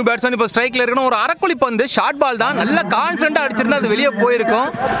 நியூ பேட்ஸ்மேன் இப்போ ஸ்ட்ரைக்ல இருக்கணும். ஒரு அரைக்குழி பந்து, ஷார்ட் பால் தான். நல்ல கான்ஃபிடண்டா அடிச்சிருந்தா அது வெளியே போயிருக்கும்.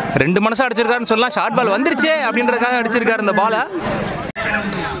 2 மனசா அடிச்சிருக்காருன்னு சொல்லலாம். ஷார்ட் பால் வந்துருச்சே அப்படின்றதுக்காக அடிச்சிருக்காரு இந்த பாலை.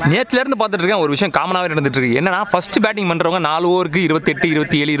 நேற்றுலேருந்து பார்த்துட்டு இருக்கேன், ஒரு விஷயம் காமனாகவே நடந்துட்டு இருக்கு. என்னன்னா ஃபர்ஸ்ட் பேட்டிங் பண்ணுறவங்க 4 ஓவருக்கு 28,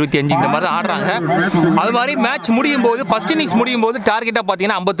 27, 25 இந்த மாதிரி தான் ஆடுறாங்க. அது மாதிரி மேட்ச் முடியும் போது, ஃபர்ஸ்ட் இன்னிங்ஸ் முடியும் போது டார்கெட்டாக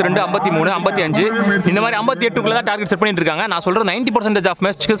பார்த்தீங்கன்னா 52, 53, 55 இந்த மாதிரி 58க்குள்ள தான் டார்கெட் செட் பண்ணிட்டு இருக்காங்க. நான் சொல்கிறேன் 90% ஆஃப்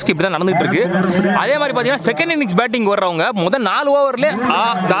மேட்ச்க்கு இப்படி தான் நடந்துட்டு இருக்கு. அதே மாதிரி பார்த்தீங்கன்னா செகண்ட் இன்னிங்ஸ் பேட்டிங் வர்றவங்க முதல் 4 ஓவர்லேயே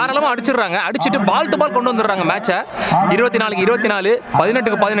தாராளமாக அடிச்சிடுறாங்க. அடிச்சுட்டு பால் டு பால் கொண்டு வந்துடுறாங்க மேட்சை. 24க்கு 24,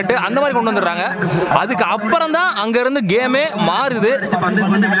 18க்கு 18 அந்த மாதிரி கொண்டு வந்துடுறாங்க. அதுக்கு அப்புறம் தான் அங்கேருந்து கேமே மாறுது.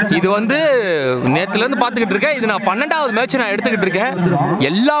 இது வந்து நேத்துல இருந்து பார்த்துக்கிட்டு இருக்கேன். இது நான் 12வது மேட்ச் நான் எடுத்துக்கிட்டு இருக்கேன்.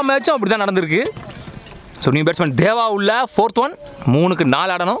 எல்லா மேட்சும் அப்படி தான் நடந்திருக்கு. ஸோ நியூ பேட்ஸ்மேன் தேவா உள்ள 4th ஒன், 3க்கு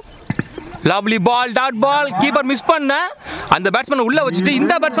 4 ஆடணும். லவ்லி பால், டாட் பால். கீப்பர் மிஸ் பண்ண அந்த பேட்ஸ்மேனை உள்ள வச்சுட்டு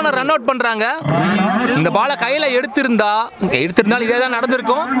இந்த பேட்ஸ்மேனை ரன் அவுட் பண்றாங்க. இந்த பாலை கையில எடுத்திருந்தால் இதே தான்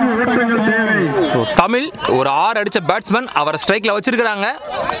நடந்திருக்கும். ஸோ தமிழ் ஒரு 6 அடிச்ச பேட்ஸ்மேன் அவரை ஸ்ட்ரைக்ல வச்சிருக்கிறாங்க.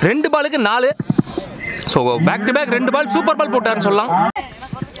 2 பாலுக்கு 4. So back to back 2 ball super பால் போட்டாருன்னு சொல்லலாம்.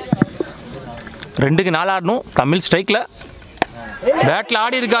 2க்கு 4 ஆடணும். தமிழ் ஸ்ட்ரைக்ல பேட்ல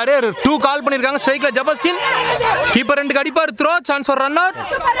ஆடி இருக்காரு. 2 கால் பண்ணிருக்காங்க. ஸ்ட்ரைக்ல ஜபஸ்டின். கீப்பர் 2க்கு அடிப்பார். Throw chance for runner.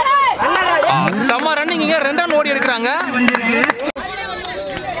 செம்ம ரன்னிங் இங்க. 2 ரன் ஓடி எடுக்கிறாங்க.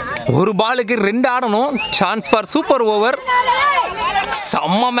 ஒரு பாலுக்கு 2 ஆடணும். Chance for super over.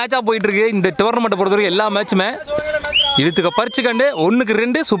 செம்ம மேட்சா போயிட்டு இருக்கு இந்த டோர்னமெண்ட் பொறுத்தவரைக்கும். எல்லா மேட்சுமே இழுத்துக்க பறிச்சு கண்டு 1க்கு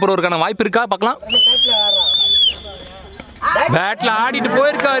 2 சூப்பர் ஓவருக்கான வாய்ப்பு இருக்கா பார்க்கலாம். பேட்ல ஆடிட்டு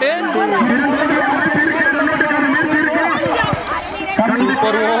போயிருக்காரு.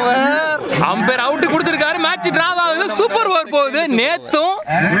 அம்பையர் அவுட் கொடுத்திருக்காரு. மேட்ச் டிராவ் ஆகுது. சூப்பர் ஓவர் போகுது. நேத்தும்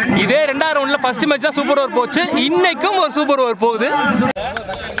இதே 2வது ரவுண்ட்ல ஃபர்ஸ்ட் மேட்ச் தான் சூப்பர் ஓவர் போச்சு. இன்னைக்கும் ஒரு சூப்பர் ஓவர் போகுது.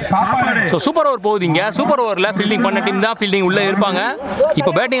 ஸோ சூப்பர் ஓவர் போகுது இங்க. சூப்பர் ஓவரில் ஃபீல்டிங் பண்ண டீம் தான் ஃபீல்டிங் உள்ளே இருப்பாங்க.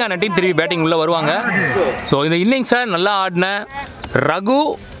 இப்போ பேட்டிங் ஆன டீம் திரும்பி பேட்டிங் உள்ளே வருவாங்க. ஸோ இந்த இன்னிங்ஸை நல்லா ஆடின ரகு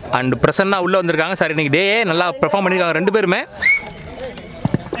அண்ட் பிரசன்னா உள்ளே வந்திருக்காங்க. சார் இன்னைக்கு டே நல்லா பெர்ஃபார்ம் பண்ணியிருக்காங்க 2 பேருமே.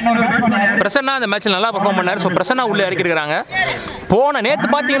 பிரசன்னா அந்த மேட்ச்சில் நல்லா பெர்ஃபார்ம் பண்ணார். ஸோ பிரசன்னா உள்ளே இறக்கிருக்கிறாங்க. நேற்று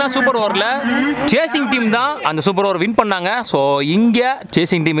பார்த்தீங்கன்னா சூப்பர் ஓவரில் சேசிங் டீம் தான் அந்த சூப்பர் ஓவர் வின் பண்ணாங்க. ஸோ இங்கே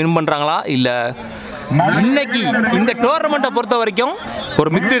சேசிங் டீம் வின் பண்ணுறாங்களா இல்லை இன்னைக்கு இந்த டோர்னமெண்ட்டை பொறுத்த வரைக்கும் ஒரு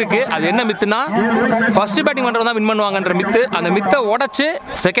மித்து இருக்குது. அது என்ன மித்துனா ஃபர்ஸ்ட் பேட்டிங் பண்ணுறவங்க தான் வின் பண்ணுவாங்கன்ற மித்து. அந்த மித்தை உடச்சி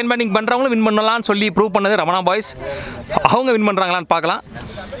செகண்ட் பேட்டிங் பண்ணுறவங்களும் வின் பண்ணலாம்னு சொல்லி ப்ரூவ் பண்ணது ரமணா பாய்ஸ். அவங்க வின் பண்ணுறாங்களான்னு பார்க்கலாம்.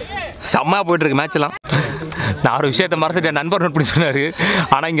 செம்மையாக போயிட்டுருக்கு மேட்ச்லாம். நான் ஒரு விஷயத்தை மறந்துட்டேன், நண்பர் நோட் பண்ணி சொன்னார்.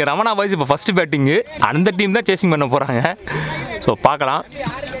 ஆனால் இங்கே ரமணா பாய்ஸ் இப்போ ஃபஸ்ட்டு பேட்டிங்கு அந்த டீம் தான் சேசிங் பண்ண போகிறாங்க. ஸோ பார்க்கலாம்.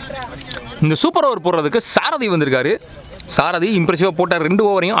 இந்த சூப்பர் ஓவர் போடுறதுக்கு சாரதி வந்திருக்காரு. சாரதி இம்ப்ரெசிவாக போட்டார் 2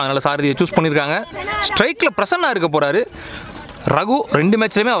 ஓவரையும். அதனால் சாரதியை சூஸ் பண்ணியிருக்காங்க. ஸ்ட்ரைக்கில் பிரசன்னா இருக்க போகிறாரு. ரகு 2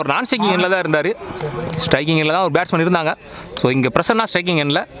 மேட்ச்லையுமே அவர் நான் ஸ்ட்ரைக்கிங் எண்ணில் தான் இருந்தார். ஸ்ட்ரைக்கிங் எண்ணில் தான் ஒரு பேட்ஸ்மேன் இருந்தாங்க. ஸோ இங்கே பிரசன்னா ஸ்ட்ரைக்கிங்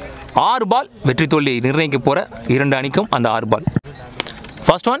எண்ணில் 6 பால் வெற்றி தோல்வியை நிர்ணயிக்க போகிற 2 அணிக்கும் அந்த 6 பால்.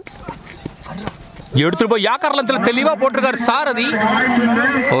 ஃபர்ஸ்ட் ஒன் எடுத்துகிட்டு போய் யாக்கர்லத்தில் தெளிவாக போட்டிருக்காரு சாரதி.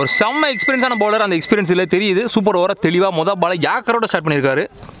 ஒரு செம்ம எக்ஸ்பீரியன்ஸான பவுலர். அந்த எக்ஸ்பீரியன்ஸ் இல்லை தெரியுது. சூப்பர் ஓவரை தெளிவாக மொதல் பாலை யாக்கரோட ஸ்டார்ட் பண்ணியிருக்காரு.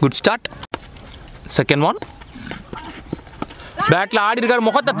 Good start. Second one battle ஆடி இருக்காரு.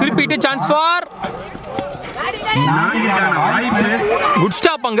 முகத்தை திருப்பிட்டு சான்ஸ் ஃபார் குட்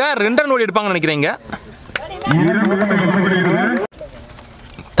ஸ்டாப். அங்கே 2 ரன் ஓடி எடுப்பாங்கன்னு நினைக்கிறீங்க.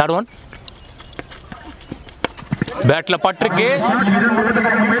 Third one battle பட்டிருக்கு.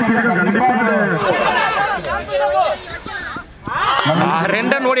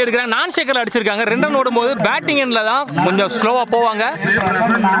 2 ரன் ஓடி எடுக்கிறாங்க. நான் சேக்கரில் அடிச்சிருக்காங்க. 2 ரன் ஓடும்போது பேட்டிங் எண்டில் தான் கொஞ்சம் ஸ்லோவாக போவாங்க.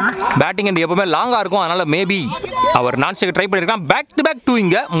 பேட்டிங் எண்ட் எப்பவுமே லாங்காக இருக்கும். அதனால் மேபி அவர் நான் சேக்கர் ட்ரை பண்ணியிருக்காங்க. பேக் டு பேக் 2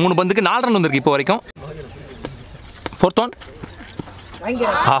 இங்கே 3 பந்துக்கு 4 ரன் வந்திருக்கு இப்போ வரைக்கும். ஃபோர்த் ஒன்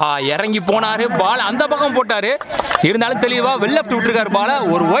இறங்கி போனாரு. பால் அந்த பக்கம் போட்டாரு. இருந்தாலும் தெளிவாக வெல் லெஃப்ட் விட்டுருக்காரு. பாலை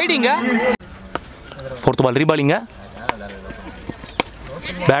ஒரு வைடிங்க. ஃபோர்த் பால் ரீபாலிங்க.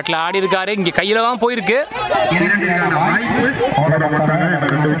 பேட்டில் ஆடி இருக்காரு. இங்கே கையில் தான் போயிருக்கு.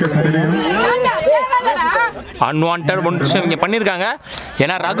 அன்வான்ட் ஒன் விஷயம் இங்கே பண்ணியிருக்காங்க.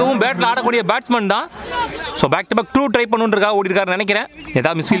 ஏன்னா ரகுவும் பேட்டில் ஆடக்கூடிய பேட்ஸ்மேன் தான். So back to back 2 try பண்ணுன்றக்காக ஓடி இருக்காரு நினைக்கிறேன்.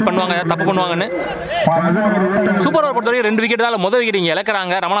 ஏதாவது மிஸ்ஃபீல் பண்ணுவாங்க, ஏதாவது தப்பு பண்ணுவாங்கன்னு. சூப்பர் ஓவர் பொறுத்தவரைக்கும் 2 விக்கெட் தான் முதல் விக்கெட் இங்கே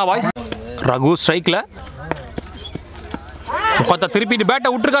இழக்கிறாங்க ரமணா பாய்ஸ். ரகு ஸ்ட்ரைக்கில் முகத்தை திருப்பிட்டு பேட்டை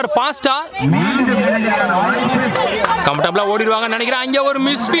விட்டுருக்காரு ஃபாஸ்டா. கம்ஃபர்டபுளா ஓடிடுவாங்க நினைக்கிறேன். அங்கே ஒரு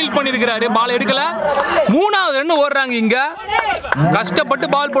மிஸ்ஃபீல் பண்ணியிருக்கிறாரு. பால் எடுக்கல. 3வது ரன் ஓடுறாங்க. இங்க கஷ்டப்பட்டு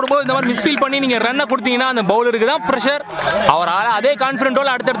பால் போடும்போது இந்த மாதிரி மிஸ்ஃபீல் பண்ணி நீங்க ரன்னை கொடுத்தீங்கன்னா அந்த பவுலருக்கு தான் ப்ரெஷர். அவரால் அதே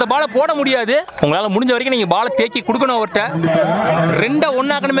கான்ஃபிடென்ட்டோட அடுத்தடுத்த பாலை போட முடியாது. உங்களால் முடிஞ்ச வரைக்கும் நீங்க பாலை தேக்கி கொடுக்கணும். அவர்கிட்ட 2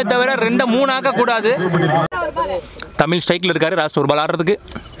 1 ஆக்கணுமே தவிர 2 3 ஆக்க கூடாது. தமிழ் ஸ்ட்ரைக்கில் இருக்காரு. லாஸ்ட் ஒரு பால் ஆடுறதுக்கு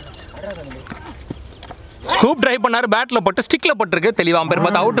ஸ்கூப் டிரைவ் பண்ணாரு. பேட்டில் பட்டு ஸ்டிக்கில் பட்டிருக்கு. தெளிவாக பேர்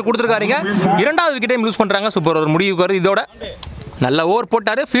பார்த்து அவுட்டு கொடுத்துருக்காருங்க. 2வது விக்கெட்டையும் லூஸ் பண்ணுறாங்க. சூப்பர் ஓவர் முடிவுக்கு வருது. இதோட நல்ல ஓவர்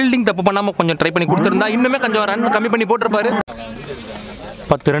போட்டார். ஃபீல்டிங் தப்பு பண்ணாமல் கொஞ்சம் ட்ரை பண்ணி கொடுத்துருந்தா இன்னுமே கொஞ்சம் ரன் கம்மி பண்ணி போட்டிருப்பாரு.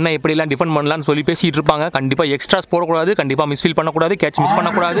 10 ரன்னை எப்படிலாம் டிஃபெண்ட் பண்ணலாம்னு சொல்லி பேசிகிட்டு இருப்பாங்க. கண்டிப்பாக எக்ஸ்ட்ராஸ் போடக்கூடாது, கண்டிப்பாக மிஸ்ஃபீல் பண்ணக்கூடாது, கேட்ச் மிஸ்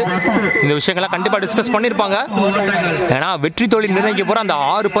பண்ணக்கூடாது. இந்த விஷயங்கள்லாம் கண்டிப்பாக டிஸ்கஸ் பண்ணியிருப்பாங்க. ஏன்னா வெற்றி தோல்வி நிர்ணயிக்க போகிற அந்த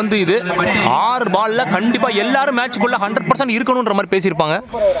 6 பந்து இது 6 பாலில் கண்டிப்பாக எல்லாரும் மேட்சுக்குள்ளே 100% இருக்கணுன்ற மாதிரி பேசியிருப்பாங்க.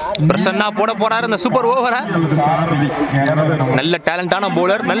 பிரசன்னா போட போகிறாரு அந்த சூப்பர் ஓவரை. நல்ல டேலண்டான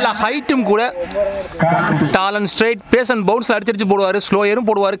பவுலர், நல்ல ஹைட்டும் கூட. டாலன் ஸ்ட்ரைட் பேஸ் அண்ட் பவுன்ஸில் அடிச்சிருச்சு போடுவார். ஸ்லோயரும்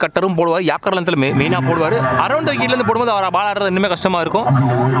போடுவார், கட்டரும் போடுவார், யாக்கர் லென்த்தில் மெயினாக போடுவார். அரௌண்ட் விக்கெட்லேருந்து போடும்போது அவர் பால் ஆடுறது இன்னுமே கஷ்டமாக இருக்கும்.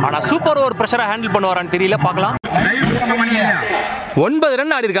 ஆனால் சூப்பர் ஓவர் ப்ரெஷரை ஹேண்டில் பண்ணுவாரான்னு தெரியல, பார்க்கலாம். 9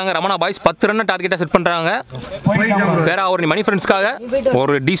 ரன் ஆடி இருக்காங்க ரமணா பாய்ஸ். 10 ரன் டார்கெட்டாக செட் பண்ணுறாங்க. பேராவூரணி மணி ஃப்ரெண்ட்ஸ்க்காக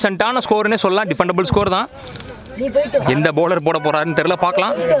ஒரு டீசெண்டான ஸ்கோர்னே சொல்லலாம். டிஃபெண்டபிள் ஸ்கோர் தான். எந்த பவுலர் போட போறாருன்னு தெரியல,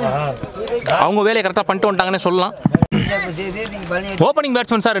 பார்க்கலாம். அவங்க வேலையை கரெக்டாக பண்ணிட்டு வந்துட்டாங்கன்னு சொல்லலாம். ஓப்பனிங்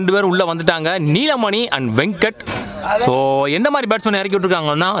பேட்ஸ்மேன்ஸாக 2 பேர் உள்ளே வந்துட்டாங்க, நீலமணி அண்ட் வெங்கட். ஸோ எந்த மாதிரி பேட்ஸ்மேன் இறக்கி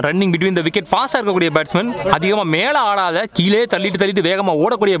விட்டுருக்காங்கன்னா ரன்னிங் பிட்வீன் த விக்கெட் ஃபாஸ்ட்டாக இருக்கக்கூடிய பேட்ஸ்மேன், அதிகமாக மேலே ஆடாத கீழே தள்ளிட்டு வேகமாக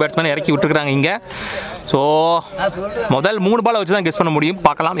ஓடக்கூடிய பேட்ஸ்மேன் இறக்கி விட்டுருக்காங்க இங்கே. ஸோ முதல் 3 பாலை வச்சு தான் கெஸ் பண்ண முடியும்,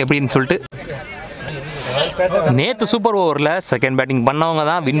 பார்க்கலாம் எப்படின்னு சொல்லிட்டு. நேற்று சூப்பர் ஓவரில் செகண்ட் பேட்டிங் பண்ணவங்க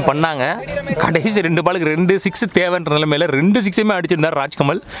தான் வின் பண்ணாங்க. கடைசி 2 பாலுக்கு 2 6 தேவைன்ற நிலைமையில் 2 6 அடிச்சிருந்தார்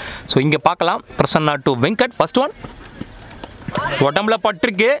ராஜ்கமல். ஸோ இங்கே பார்க்கலாம். Prasanna to Venkat. First one உடம்புல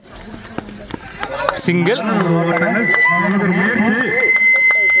பட்டிருக்கு, சிங்கிள்.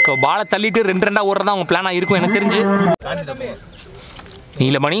 ஸோ பாலை தள்ளிட்டு 2 ரன்னாக ஓடுறதா அவங்க பிளானாக இருக்கும் எனக்கு தெரிஞ்சு.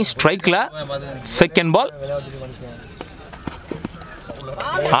 நீலமணி ஸ்ட்ரைக்கில் செகண்ட் பால்.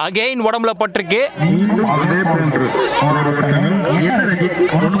 அகைன் உடம்புல பட்டிருக்கு.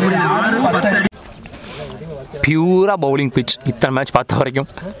 பியூரா பவுலிங் பிச். இத்தனை மேட்ச் பார்த்த வரைக்கும்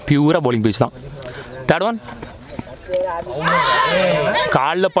பியூரா பவுலிங் பிச் தான். தேர்ட் ஒன்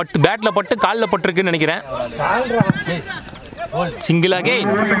காலில் பட்டு பேட்டில் பட்டு காலில் பட்டிருக்குன்னு நினைக்கிறேன். Single again.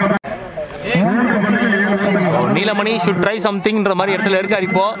 Neelamani should try சம்திங்ன்ற மாதிரி இடத்துல இருக்கார்.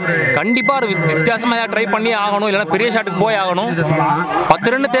 இப்போ கண்டிப்பாக ஒரு வித்தியாசமாக ட்ரை பண்ணி ஆகணும், இல்லைன்னா பெரிய ஷாட்டுக்கு போய் ஆகணும்.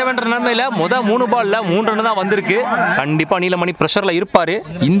 10 ரன் தேவைன்ற நிலைமையில் 3 பாலில் 3 ரன் தான் வந்திருக்கு. கண்டிப்பாக நீலமணி ப்ரெஷரில் இருப்பார்.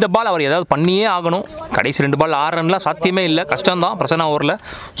 இந்த பால் அவர் ஏதாவது பண்ணியே ஆகணும். கடைசி 2 பால் 6 ரன்லாம் சாத்தியமே இல்லை, கஷ்டம்தான். பிரசன்னா ஓவரில்,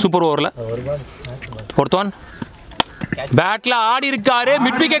 சூப்பர் ஓவரில் ஒருத்தவன் பேட்ல ஆடி இருக்காரு.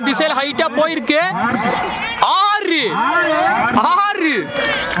 மிட் விக்கெட் திசையில் ஹைட்டா போயிருக்கு. 6.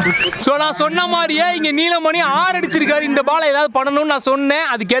 ஸோ நான் சொன்ன மாதிரியே இங்கே நீலமணி 6 அடிச்சிருக்காரு. இந்த பாலை ஏதாவது பண்ணணும்னு நான் சொன்னேன்.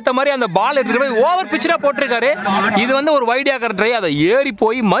 அதுக்கேற்ற மாதிரி அந்த பால் எடுத்துகிட்டு போய் ஓவர் பிச்சராக போட்டிருக்காரு. இது வந்து ஒரு வைட் ஆக்கர் ட்ரை. அதை ஏறி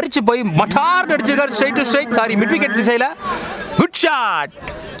போய் மறிச்சு போய் மட்டார்னு அடிச்சிருக்காரு. Straight to straight, sorry mid wicket திசையில். Good shot.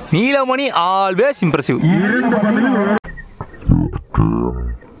 நீலமணி ஆல்வேஸ் இம்ப்ரெசிவ்.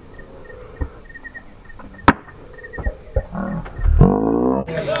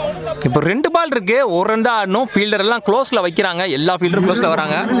 இப்போ 2 பால் இருக்கு, 1 ரன் தான் ஆடணும். ஃபீல்டர் எல்லாம் க்ளோஸில் வைக்கிறாங்க, எல்லா ஃபீல்டரும் க்ளோஸில்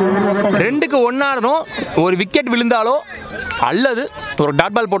வராங்க. 2க்கு 1 ஆடணும். ஒரு விக்கெட் விழுந்தாலோ அல்லது ஒரு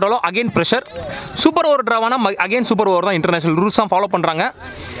dot ball போட்டாலோ again pressure. Super over ட்ராவானா again super over தான். இன்டர்நேஷனல் ரூல்ஸ் தான் ஃபாலோ பண்ணுறாங்க.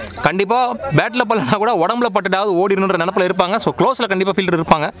 கண்டிப்பாக பேட்டில் பல்லனா கூட உடம்புல பட்டுட்டாவது ஓடிடணுன்ற நினப்பில் இருப்பாங்க. ஸோ க்ளோஸில் கண்டிப்பாக ஃபீல்டர்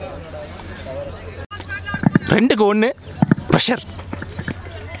இருப்பாங்க. 2க்கு 1 ப்ரெஷர்.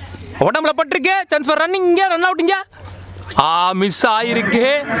 உடம்புல பட்டிருக்கு, சான்ஸ் ஃபார் ரன்னிங். இங்கே ரன் அவுட். இங்கே மிஸ் ஆயிருக்கு.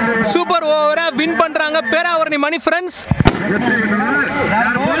 சூப்பர் ஓவரை வின் பண்றாங்க பேராவரணி மணி friends.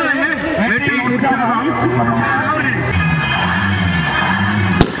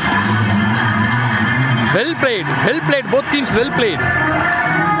 Well plate both teams well played.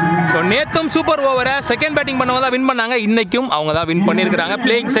 So நேத்தும் super ஓவரை செகண்ட் பேட்டிங் பண்ணவங்க தான் வின் பண்ணாங்க. இன்னைக்கும் அவங்க தான் வின் பண்ணியிருக்கிறாங்க,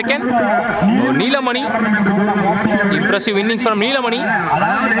 playing second. Neelamani impressive innings from நீலமணி.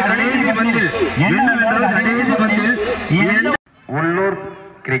 உள்ளூர்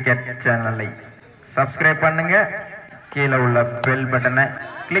கிரிக்கெட் சேனலை சப்ஸ்கிரைப் பண்ணுங்க, கீழே உள்ள பெல் பட்டனை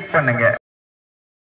கிளிக் பண்ணுங்க.